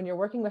 So when you're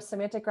working with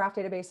semantic graph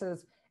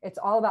databases, it's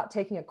all about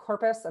taking a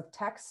corpus of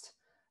text,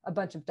 a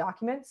bunch of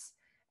documents,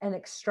 and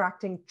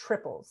extracting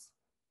triples.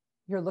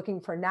 You're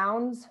looking for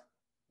nouns,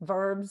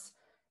 verbs,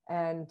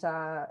 and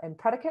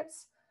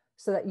predicates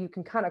so that you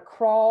can kind of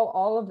crawl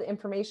all of the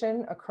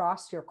information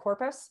across your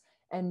corpus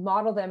and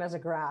model them as a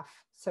graph.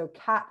 So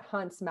cat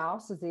hunts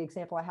mouse is the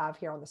example I have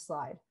here on the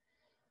slide.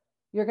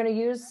 You're going to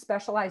use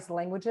specialized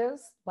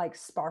languages like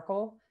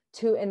Sparkle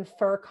to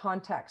infer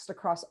context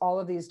across all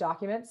of these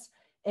documents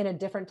in a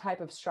different type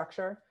of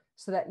structure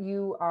so that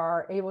you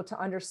are able to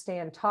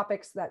understand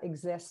topics that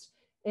exist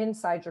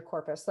inside your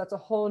corpus. That's a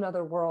whole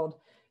nother world.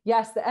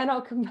 Yes, the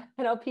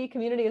NLP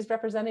community is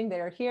representing, they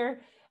are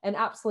here. And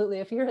absolutely,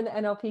 if you're in the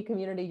NLP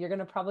community, you're going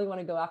to probably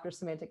want to go after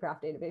semantic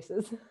graph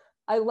databases.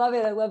 I love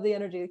it. I love the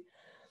energy.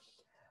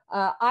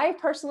 I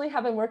personally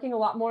have been working a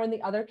lot more in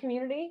the other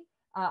community.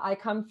 I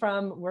come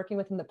from working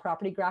within the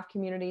property graph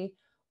community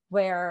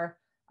where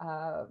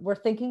we're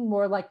thinking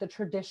more like the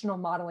traditional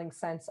modeling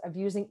sense of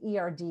using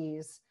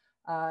ERDs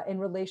in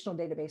relational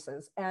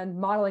databases and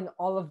modeling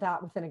all of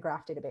that within a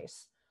graph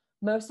database.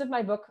 Most of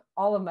my book,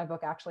 all of my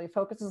book actually,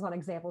 focuses on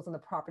examples in the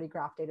property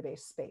graph database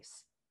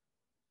space.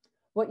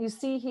 What you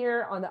see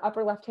here on the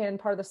upper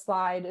left-hand part of the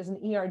slide is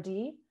an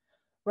ERD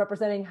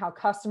representing how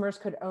customers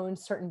could own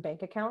certain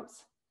bank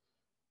accounts.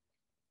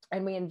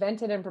 And we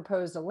invented and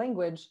proposed a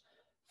language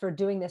for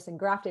doing this in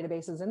graph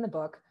databases in the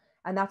book.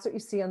 And that's what you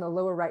see on the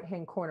lower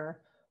right-hand corner,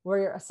 where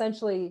you're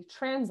essentially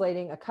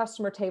translating a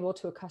customer table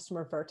to a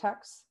customer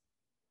vertex.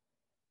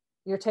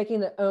 You're taking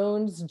the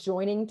owns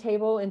joining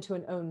table into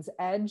an owns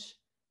edge,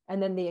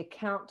 and then the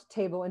account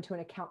table into an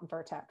account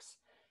vertex.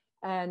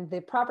 And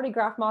the property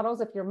graph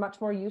models, if you're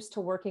much more used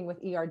to working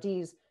with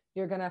ERDs,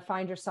 you're going to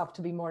find yourself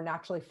to be more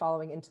naturally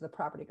following into the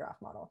property graph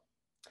model.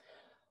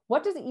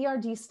 What does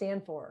ERD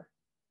stand for?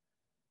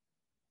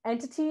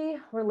 Entity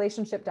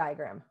relationship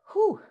diagram.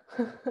 Whew,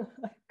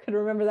 I could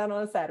remember that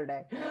on a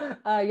Saturday.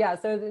 Yeah,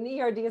 so an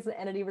ERD is an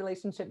entity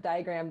relationship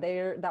diagram.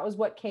 That was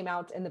what came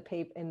out in the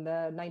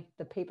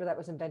paper that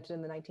was invented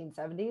in the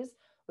 1970s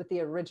with the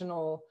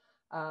original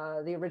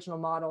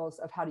models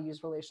of how to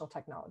use relational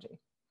technology.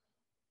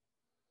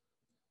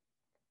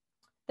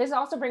 This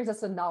also brings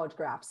us to knowledge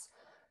graphs.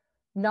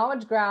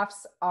 Knowledge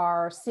graphs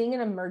are seeing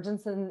an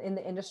emergence in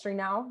the industry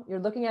now. You're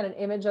looking at an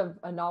image of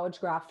a knowledge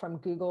graph from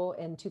Google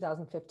in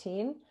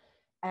 2015.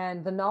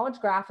 And the knowledge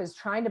graph is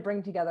trying to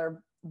bring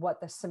together what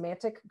the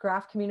semantic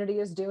graph community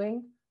is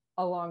doing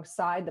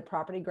alongside the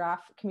property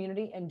graph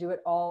community and do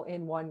it all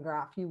in one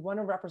graph. You want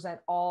to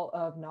represent all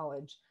of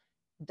knowledge.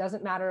 It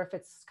doesn't matter if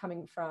it's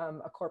coming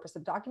from a corpus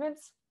of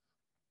documents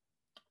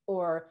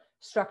or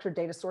structured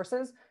data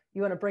sources.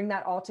 You want to bring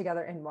that all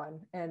together in one.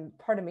 And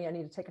pardon me, I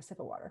need to take a sip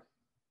of water.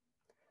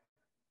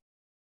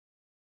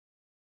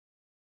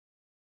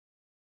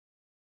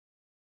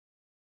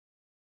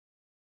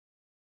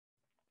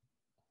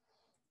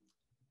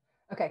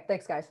 Okay,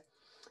 thanks guys.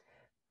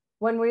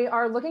 When we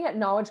are looking at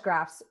knowledge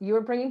graphs, you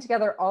are bringing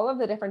together all of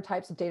the different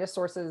types of data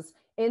sources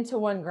into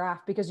one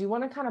graph because you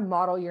want to kind of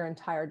model your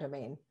entire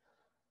domain.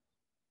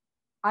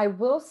 I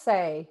will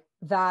say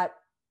that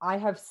I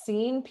have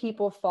seen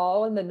people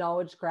fall in the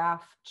knowledge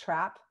graph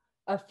trap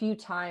a few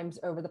times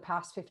over the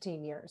past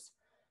 15 years.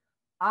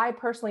 I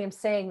personally am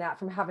saying that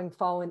from having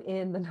fallen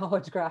in the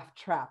knowledge graph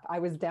trap. I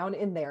was down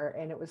in there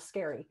and it was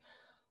scary.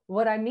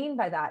 What I mean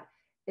by that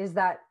is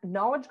that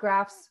knowledge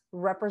graphs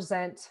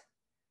represent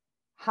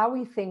how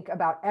we think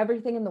about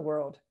everything in the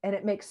world. And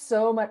it makes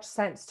so much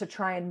sense to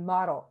try and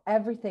model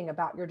everything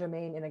about your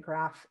domain in a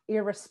graph,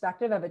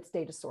 irrespective of its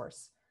data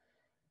source.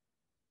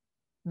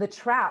 The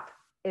trap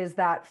is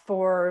that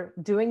for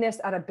doing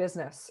this at a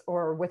business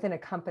or within a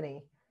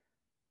company,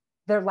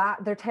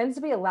 there tends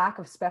to be a lack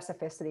of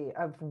specificity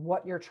of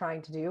what you're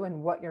trying to do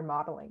and what you're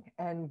modeling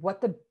and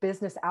what the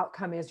business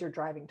outcome is you're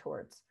driving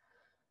towards.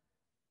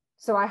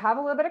 So I have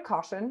a little bit of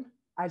caution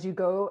as you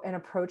go and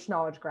approach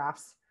knowledge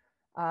graphs,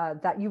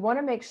 that you want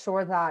to make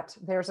sure that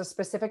there's a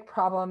specific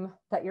problem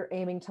that you're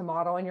aiming to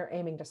model and you're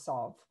aiming to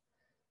solve.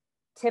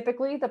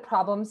 Typically, the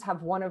problems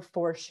have one of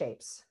four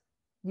shapes.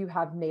 You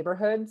have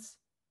neighborhoods,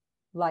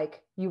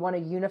 like you want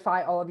to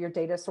unify all of your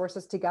data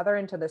sources together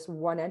into this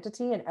one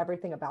entity and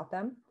everything about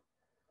them.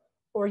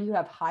 Or you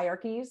have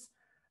hierarchies,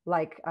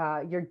 like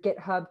your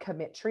GitHub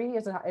commit tree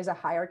is a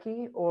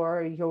hierarchy,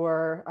 or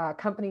your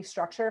company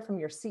structure from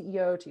your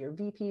CEO to your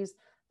VPs,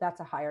 that's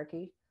a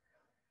hierarchy.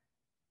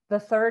 The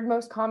third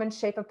most common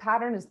shape of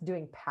pattern is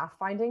doing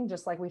pathfinding,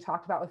 just like we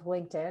talked about with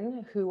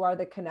LinkedIn. Who are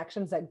the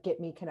connections that get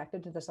me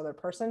connected to this other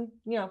person?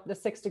 You know, the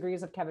 6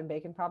 degrees of Kevin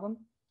Bacon problem.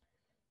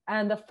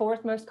 And the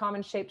fourth most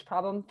common shaped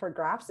problem for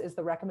graphs is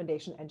the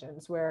recommendation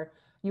engines, where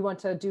you want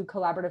to do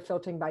collaborative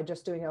filtering by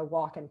just doing a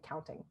walk and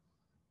counting.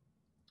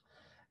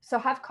 So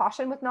have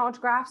caution with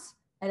knowledge graphs.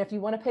 And if you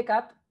want to pick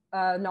up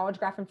knowledge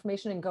graph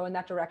information and go in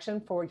that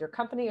direction for your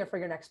company or for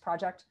your next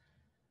project,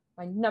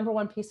 my number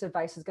one piece of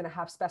advice is going to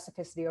have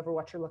specificity over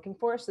what you're looking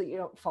for so that you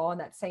don't fall in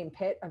that same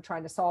pit of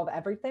trying to solve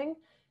everything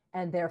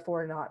and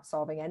therefore not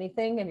solving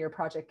anything and your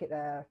project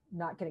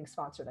not getting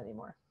sponsored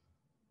anymore.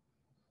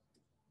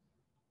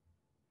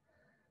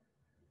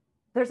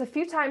 There's a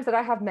few times that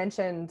I have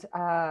mentioned,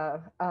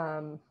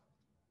 actually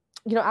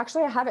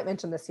I haven't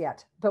mentioned this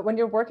yet, but when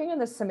you're working in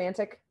the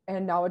semantic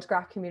and knowledge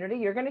graph community,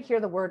 you're going to hear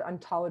the word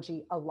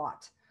ontology a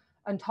lot.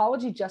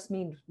 Ontology just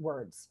means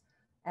words.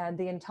 And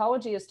the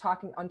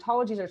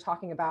ontologies are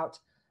talking about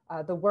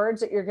the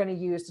words that you're going to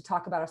use to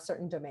talk about a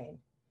certain domain.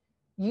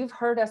 You've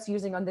heard us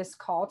using on this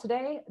call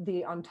today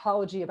the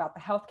ontology about the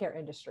healthcare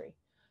industry.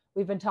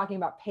 We've been talking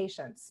about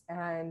patients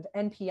and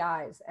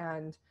NPIs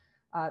and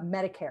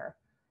Medicare.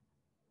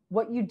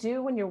 What you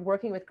do when you're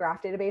working with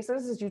graph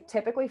databases is you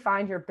typically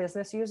find your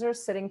business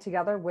users sitting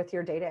together with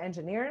your data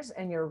engineers,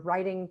 and you're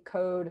writing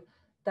code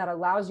that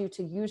allows you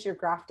to use your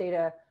graph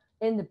data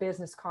in the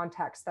business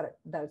context that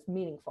is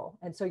meaningful.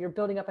 And so you're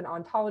building up an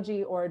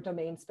ontology or a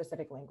domain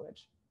specific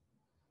language.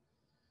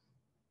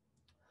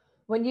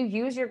 When you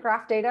use your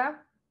graph data,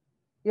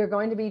 you're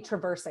going to be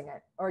traversing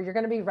it, or you're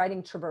going to be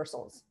writing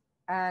traversals.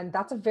 And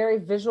that's a very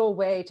visual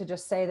way to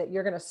just say that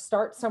you're going to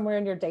start somewhere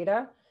in your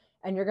data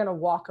and you're going to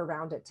walk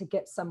around it to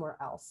get somewhere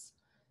else.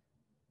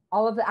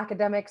 All of the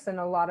academics and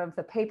a lot of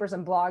the papers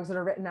and blogs that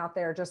are written out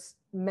there just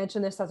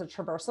mention this as a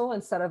traversal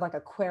instead of like a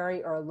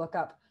query or a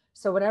lookup.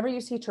 So whenever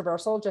you see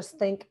traversal, just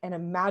think and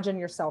imagine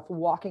yourself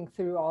walking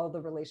through all of the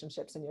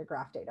relationships in your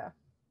graph data.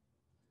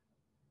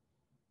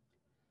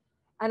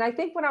 And I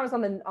think when I was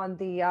on the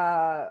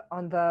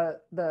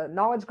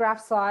knowledge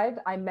graph slide,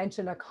 I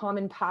mentioned a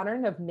common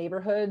pattern of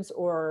neighborhoods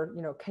or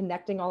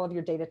connecting all of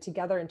your data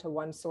together into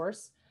one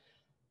source.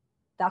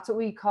 That's what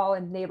we call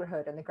a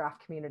neighborhood in the graph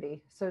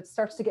community. So it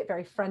starts to get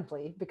very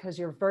friendly because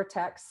your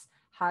vertex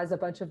has a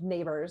bunch of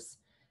neighbors,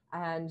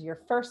 and your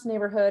first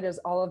neighborhood is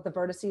all of the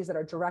vertices that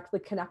are directly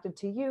connected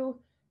to you.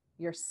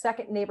 Your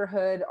second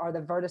neighborhood are the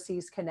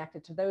vertices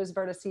connected to those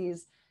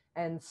vertices,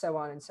 and so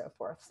on and so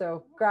forth.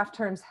 So graph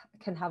terms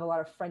can have a lot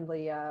of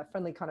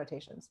friendly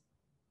connotations.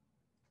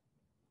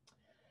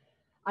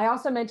 I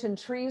also mentioned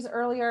trees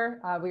earlier.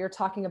 We were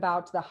talking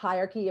about the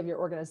hierarchy of your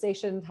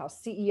organization, how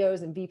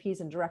CEOs and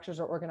VPs and directors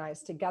are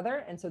organized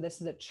together. And so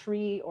this is a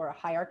tree or a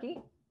hierarchy.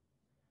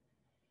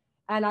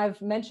 And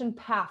I've mentioned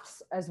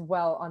paths as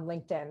well on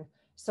LinkedIn.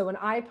 So when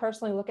I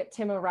personally look at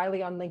Tim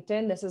O'Reilly on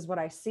LinkedIn, this is what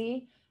I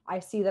see. I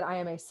see that I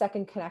am a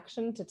second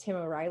connection to Tim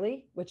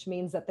O'Reilly, which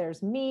means that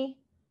there's me,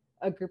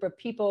 a group of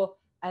people,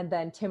 and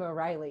then Tim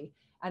O'Reilly.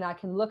 And I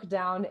can look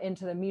down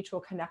into the mutual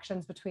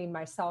connections between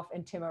myself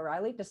and Tim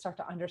O'Reilly to start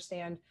to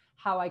understand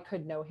how I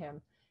could know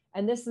him.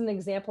 And this is an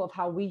example of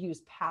how we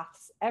use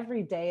paths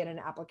every day in an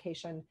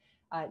application,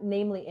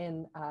 namely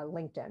in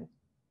LinkedIn.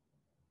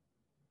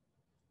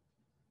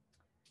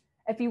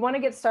 If you want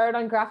to get started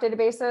on graph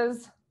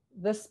databases,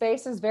 the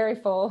space is very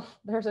full.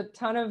 There's a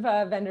ton of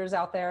vendors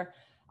out there.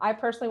 I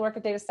personally work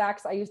at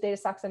DataStax. I use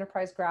DataStax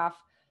Enterprise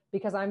Graph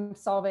because I'm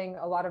solving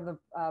a lot of the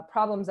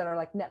problems that are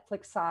like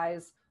Netflix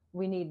size.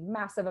 We need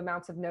massive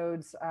amounts of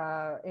nodes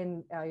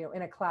in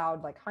a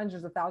cloud, like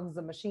hundreds of thousands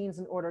of machines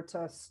in order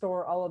to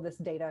store all of this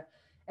data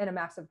in a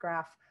massive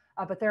graph.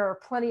 But there are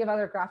plenty of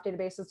other graph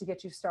databases to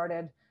get you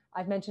started.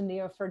 I've mentioned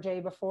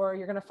Neo4j before.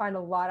 You're gonna find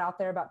a lot out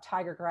there about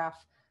Tiger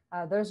Graph.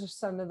 Those are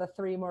some of the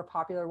 3 more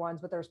popular ones,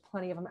 but there's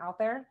plenty of them out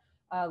there.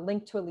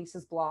 Link to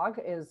Elise's blog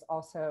is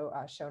also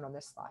shown on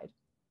this slide.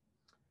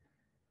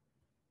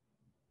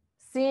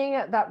 Seeing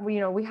that we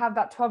have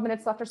about 12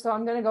 minutes left or so,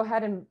 I'm gonna go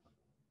ahead and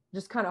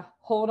just kind of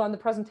hold on the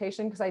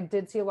presentation because I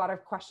did see a lot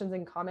of questions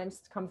and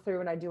comments come through,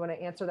 and I do want to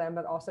answer them,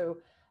 but also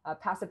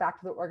pass it back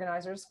to the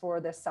organizers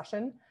for this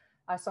session.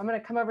 So I'm going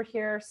to come over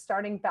here,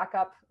 starting back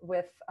up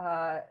with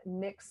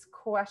Nick's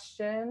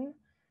question.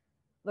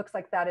 Looks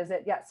like that is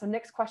it. Yeah, so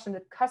Nick's question,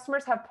 if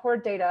customers have poor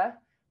data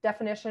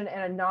definition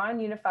and a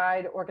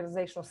non-unified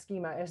organizational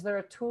schema, is there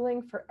a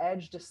tooling for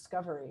edge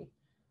discovery?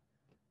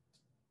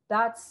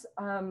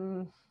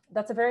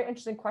 That's a very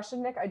interesting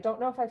question, Nick. I don't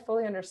know if I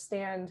fully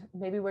understand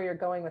maybe where you're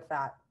going with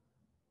that,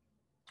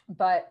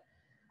 but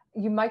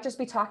you might just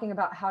be talking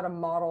about how to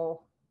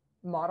model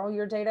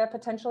your data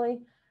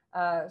potentially.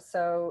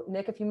 So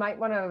Nick, if you might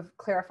want to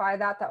clarify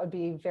that, that would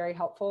be very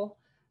helpful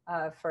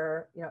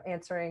for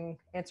answering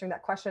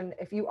that question.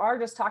 If you are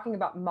just talking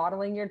about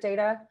modeling your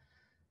data,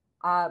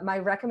 my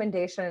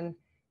recommendation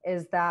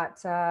is that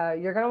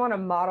you're going to want to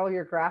model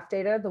your graph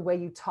data the way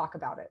you talk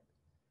about it.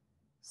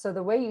 So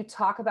the way you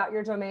talk about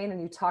your domain and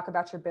you talk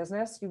about your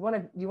business, you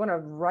want to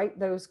write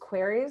those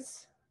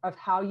queries of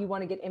how you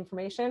want to get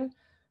information,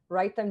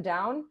 write them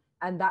down,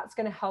 and that's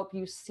going to help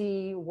you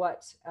see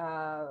what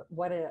a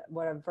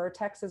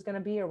vertex is going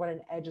to be or what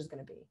an edge is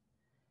going to be.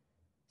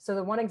 So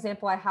the one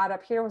example I had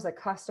up here was a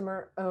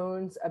customer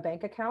owns a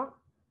bank account.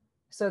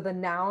 So the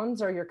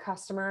nouns are your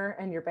customer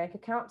and your bank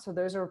account. So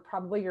those are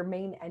probably your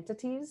main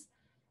entities.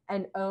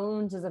 And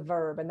owns is a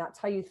verb, and that's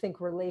how you think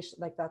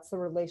that's the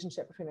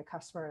relationship between a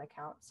customer and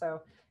account.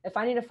 So if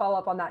I need to follow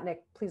up on that,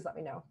 Nick, please let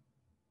me know.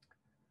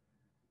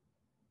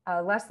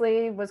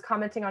 Leslie was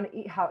commenting on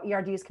how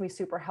ERDs can be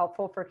super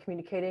helpful for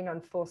communicating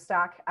on full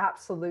stack.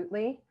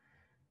 Absolutely,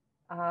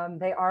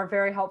 they are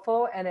very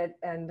helpful. And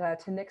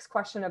to Nick's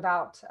question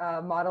about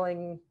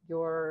modeling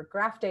your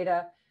graph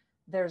data,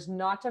 there's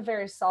not a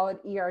very solid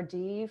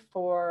ERD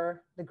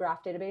for the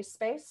graph database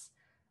space.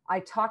 I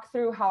talk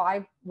through how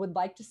I would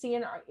like to see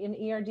an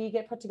ERD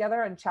get put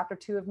together in chapter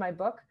 2 of my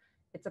book.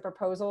 It's a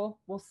proposal.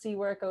 We'll see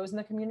where it goes in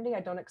the community. I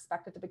don't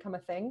expect it to become a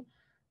thing,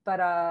 but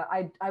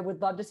I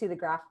would love to see the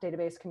graph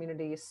database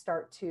community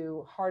start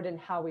to harden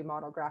how we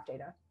model graph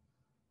data.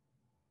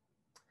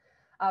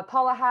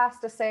 Paula has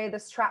to say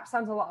this trap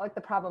sounds a lot like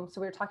the problem.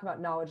 So we were talking about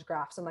knowledge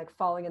graphs and like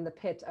falling in the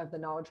pit of the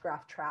knowledge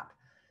graph trap.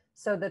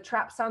 So the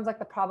trap sounds like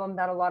the problem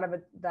that a lot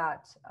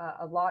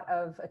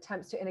of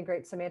attempts to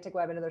integrate semantic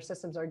web into their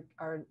systems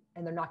are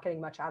and they're not getting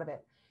much out of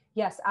it.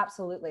 Yes,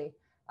 absolutely.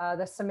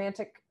 The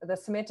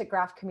semantic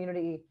graph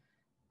community,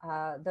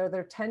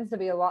 there tends to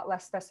be a lot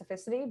less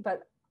specificity,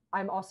 but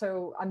I'm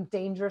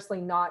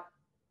dangerously not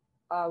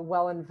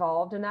well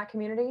involved in that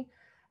community.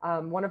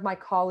 One of my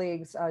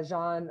colleagues,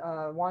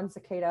 Juan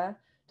Cicada,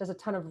 does a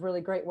ton of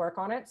really great work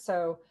on it.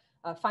 So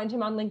find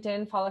him on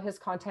LinkedIn, follow his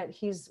content.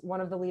 He's one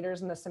of the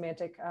leaders in the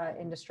semantic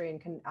industry and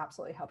can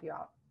absolutely help you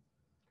out.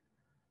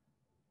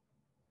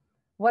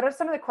 What are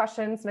some of the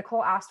questions,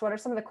 Nicole asked, what are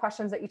some of the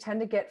questions that you tend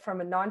to get from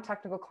a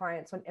non-technical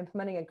clients when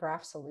implementing a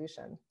graph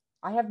solution?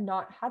 I have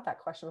not had that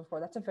question before.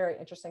 That's a very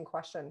interesting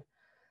question.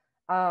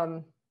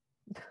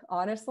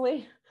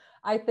 Honestly,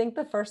 I think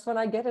the first one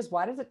I get is,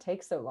 why does it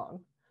take so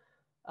long?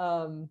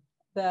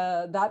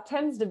 That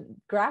tends to,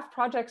 graph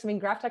projects, I mean,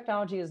 graph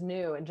technology is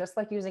new, and just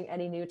like using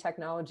any new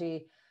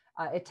technology,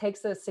 it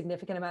takes a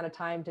significant amount of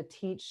time to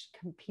teach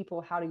people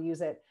how to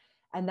use it.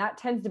 And that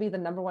tends to be the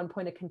 #1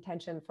 point of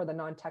contention for the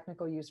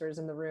non-technical users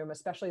in the room,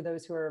 especially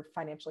those who are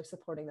financially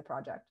supporting the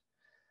project.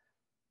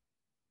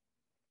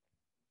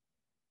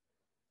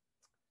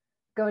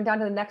 Going down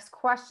to the next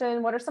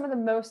question, what are some of the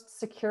most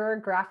secure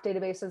graph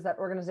databases that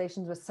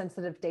organizations with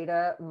sensitive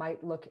data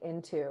might look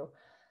into?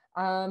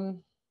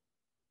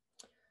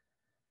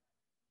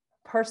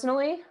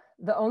 Personally,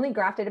 the only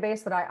graph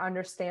database that I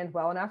understand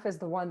well enough is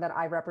the one that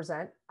I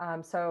represent.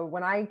 So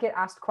when I get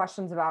asked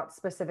questions about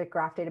specific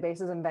graph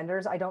databases and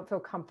vendors, I don't feel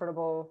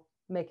comfortable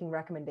making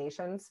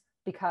recommendations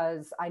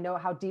because I know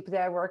how deeply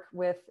I work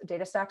with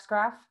DataStax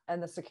Graph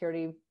and the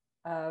security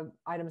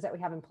items that we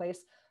have in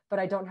place, but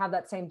I don't have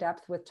that same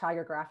depth with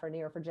Tiger Graph or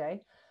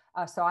Neo4j.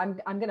 So I'm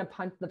going to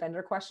punt the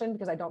vendor question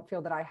because I don't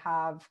feel that I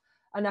have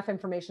enough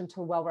information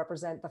to well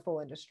represent the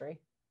full industry.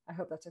 I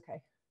hope that's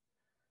okay.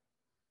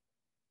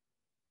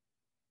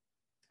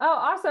 Oh,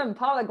 awesome,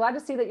 Paula, glad to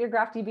see that your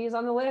GraphDB is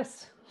on the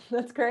list.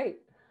 That's great.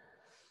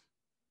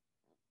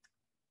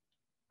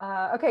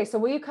 Okay, so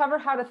will you cover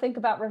how to think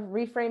about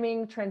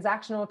reframing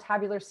transactional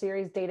tabular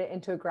series data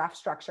into a graph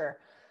structure?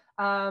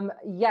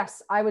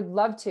 Yes, I would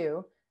love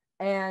to.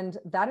 And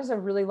that is a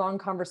really long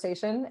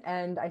conversation,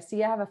 and I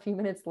see I have a few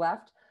minutes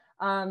left.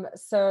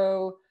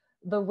 So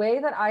the way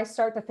that I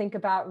start to think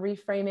about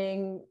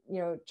reframing,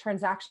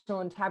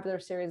 transactional and tabular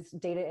series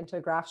data into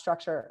a graph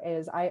structure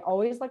is I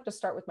always like to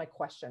start with my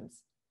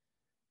questions.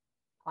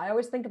 I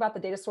always think about the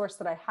data source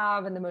that I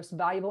have and the most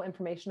valuable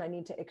information I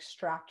need to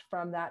extract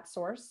from that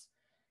source.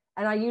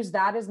 And I use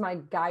that as my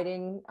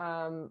guiding,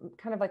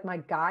 kind of like my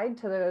guide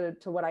to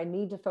what I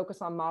need to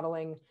focus on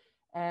modeling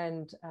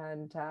and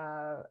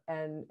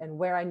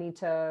where I need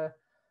to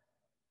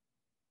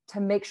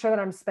make sure that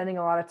I'm spending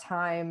a lot of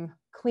time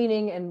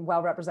cleaning and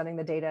well representing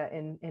the data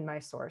in my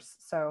source.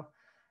 So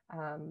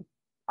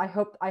I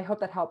hope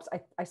that helps.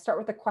 I start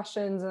with the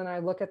questions and I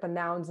look at the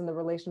nouns and the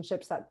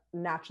relationships that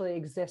naturally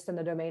exist in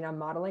the domain I'm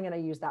modeling, and I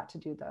use that to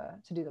do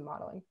the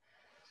modeling.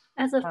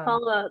 As a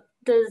follow-up,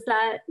 does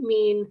that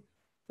mean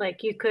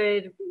like you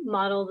could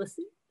model the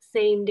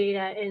same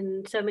data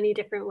in so many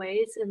different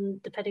ways,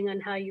 and depending on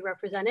how you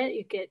represent it,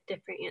 you get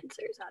different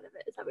answers out of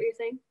it? Is that what you're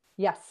saying?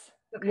 Yes.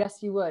 Okay.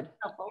 Yes, you would.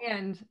 Helpful.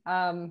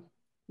 And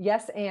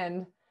yes,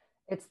 and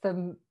it's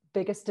the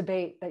biggest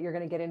debate that you're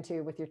going to get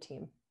into with your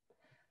team.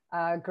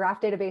 Graph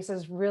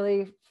databases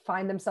really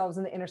find themselves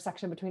in the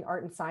intersection between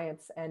art and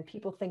science, and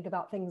people think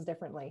about things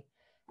differently.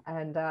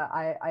 And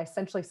I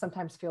essentially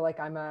sometimes feel like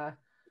I'm a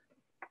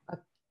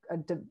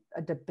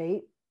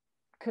debate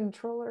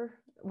controller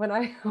when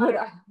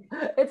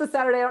it's a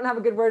Saturday. I don't have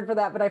a good word for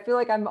that, but I feel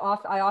like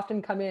I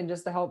often come in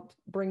just to help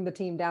bring the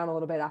team down a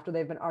little bit after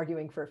they've been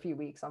arguing for a few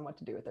weeks on what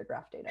to do with their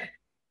graph data.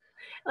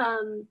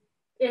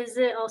 Is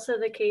it also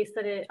the case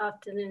that it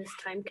often is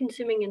time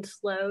consuming and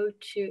slow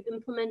to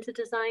implement a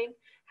design,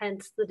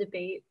 hence the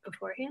debate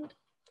beforehand?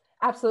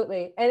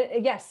 Absolutely.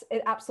 And yes,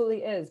 it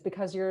absolutely is,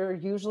 because you're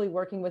usually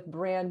working with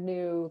brand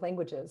new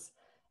languages.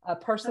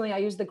 Personally, I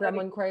use the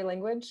Gremlin query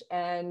language,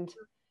 and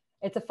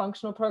it's a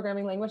functional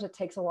programming language that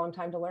takes a long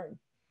time to learn.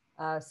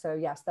 So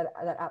yes, that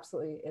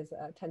absolutely is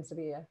tends to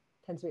be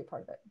a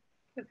part of it.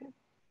 Okay.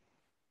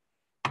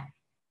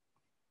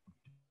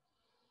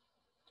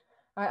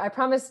 I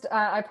promised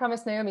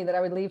Naomi that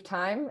I would leave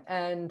time,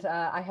 and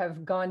I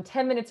have gone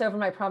 10 minutes over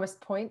my promised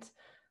point.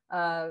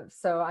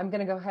 So I'm going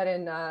to go ahead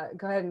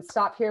and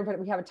stop here, but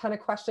we have a ton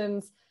of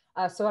questions.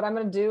 So what I'm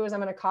going to do is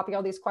I'm going to copy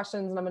all these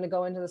questions, and I'm going to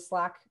go into the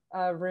Slack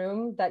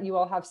room that you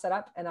all have set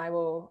up, and I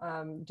will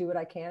do what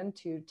I can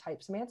to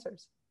type some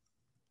answers.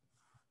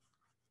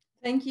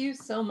 Thank you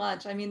so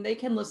much. I mean, they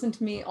can listen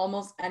to me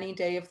almost any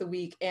day of the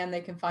week, and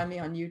they can find me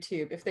on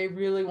YouTube if they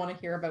really want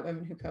to hear about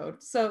Women Who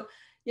Code. So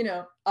you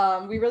know,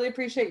 we really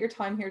appreciate your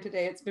time here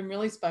today. It's been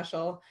really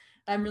special.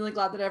 I'm really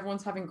glad that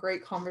everyone's having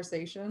great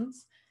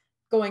conversations,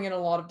 going in a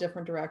lot of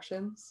different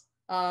directions.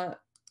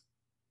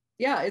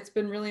 Yeah, it's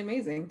been really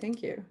amazing.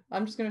 Thank you.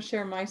 I'm just going to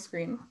share my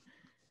screen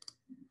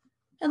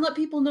and let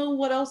people know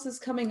what else is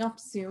coming up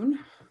soon.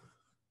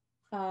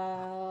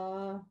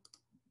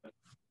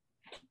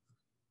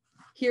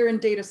 Here in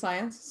data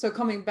science. So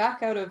coming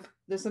back out of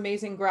this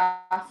amazing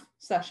graph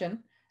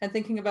session and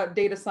thinking about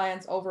data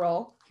science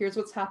overall, here's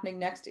what's happening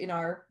next in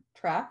our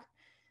track.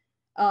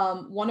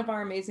 One of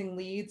our amazing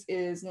leads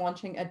is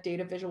launching a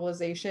data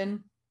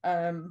visualization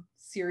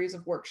series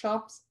of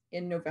workshops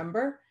in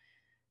November.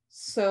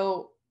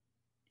 So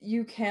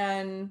you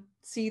can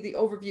see the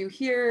overview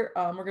here.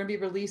 We're going to be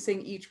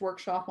releasing each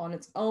workshop on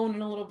its own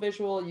in a little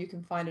visual. You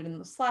can find it in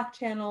the Slack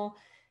channel.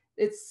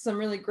 It's some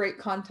really great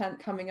content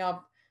coming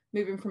up,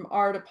 moving from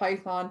R to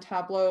Python,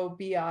 Tableau,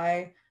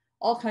 BI,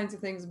 all kinds of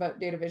things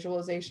about data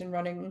visualization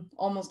running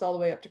almost all the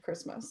way up to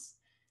Christmas.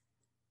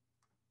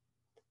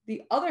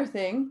 The other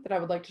thing that I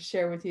would like to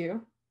share with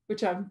you,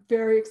 which I'm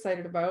very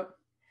excited about,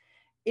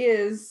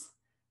 is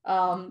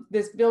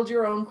this Build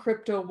Your Own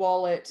Crypto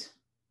Wallet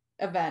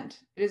event.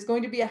 It is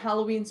going to be a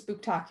Halloween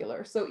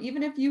spooktacular. So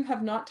even if you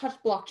have not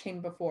touched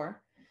blockchain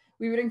before,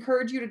 we would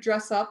encourage you to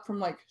dress up from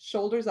like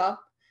shoulders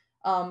up,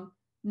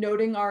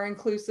 noting our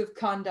inclusive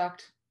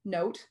conduct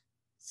note.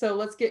 So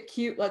let's get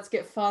cute, let's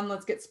get fun,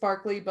 let's get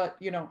sparkly, but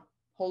you know,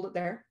 hold it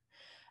there.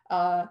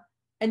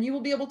 And you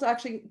will be able to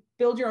actually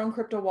build your own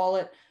crypto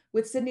wallet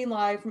with Sydney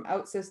Live from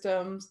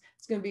OutSystems.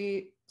 It's going to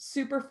be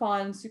super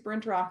fun, super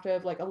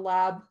interactive, like a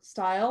lab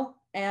style.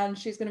 And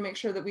she's going to make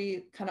sure that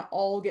we kind of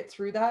all get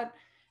through that.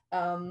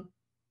 And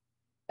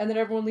then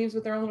everyone leaves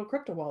with their own little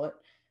crypto wallet.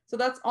 So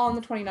that's on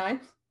the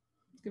 29th.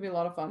 It's gonna be a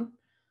lot of fun.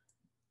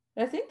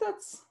 And I think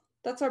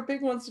that's our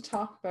big ones to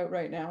talk about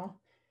right now.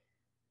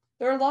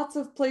 There are lots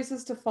of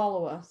places to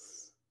follow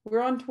us.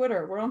 We're on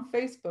Twitter, we're on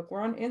Facebook,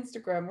 we're on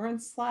Instagram, we're in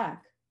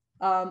Slack.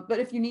 But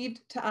if you need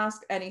to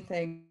ask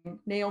anything,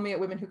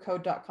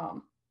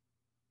 Naomi@womenwhocode.com.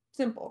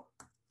 Simple.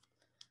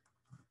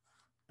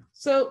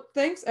 So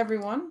thanks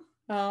everyone.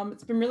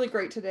 It's been really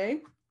great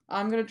today.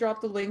 I'm going to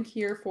drop the link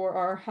here for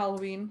our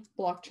Halloween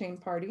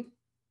blockchain party.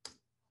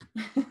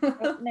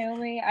 Oh,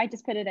 Naomi, I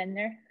just put it in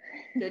there.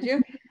 Did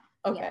you?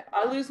 Okay, Yeah.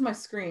 I lose my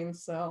screen,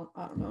 so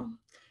I don't know.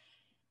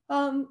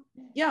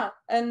 Yeah,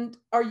 and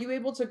are you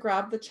able to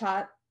grab the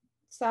chat,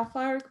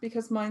 Sapphire?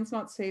 Because mine's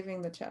not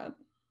saving the chat.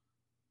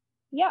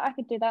 Yeah, I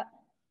could do that.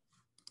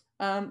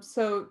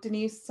 So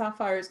Denise,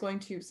 Sapphire is going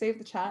to save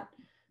the chat,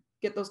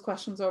 get those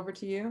questions over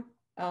to you.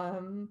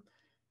 And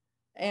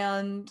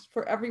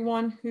for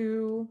everyone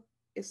who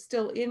is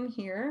still in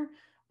here,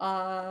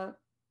 I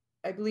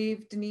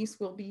believe Denise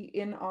will be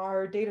in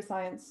our data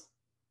science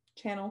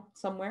channel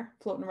somewhere,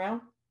 floating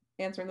around,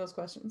 answering those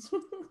questions.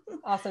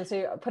 Awesome. So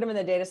you put them in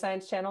the data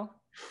science channel?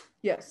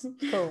 Yes.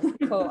 Cool,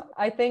 cool.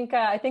 I think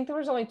there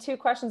was only 2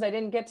 questions I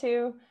didn't get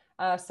to.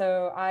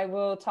 So I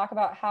will talk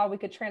about how we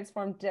could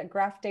transform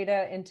graph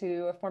data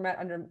into a format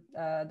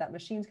that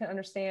machines can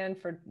understand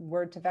for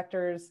word to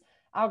vectors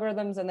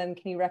algorithms. And then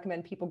can you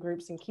recommend people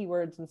groups and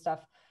keywords and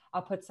stuff?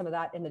 I'll put some of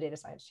that in the data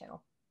science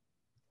channel.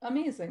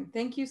 Amazing.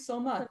 Thank you so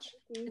much.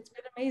 It's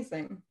been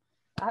amazing.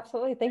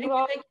 Absolutely. Thank you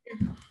all. Thank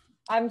you.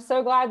 I'm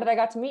so glad that I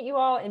got to meet you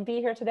all and be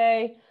here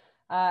today.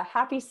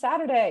 Happy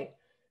Saturday.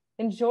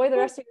 Enjoy the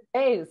rest of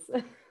your days.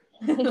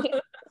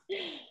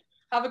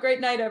 Have a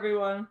great night,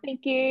 everyone.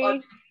 Thank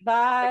you.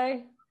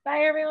 Bye. Bye,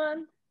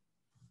 everyone.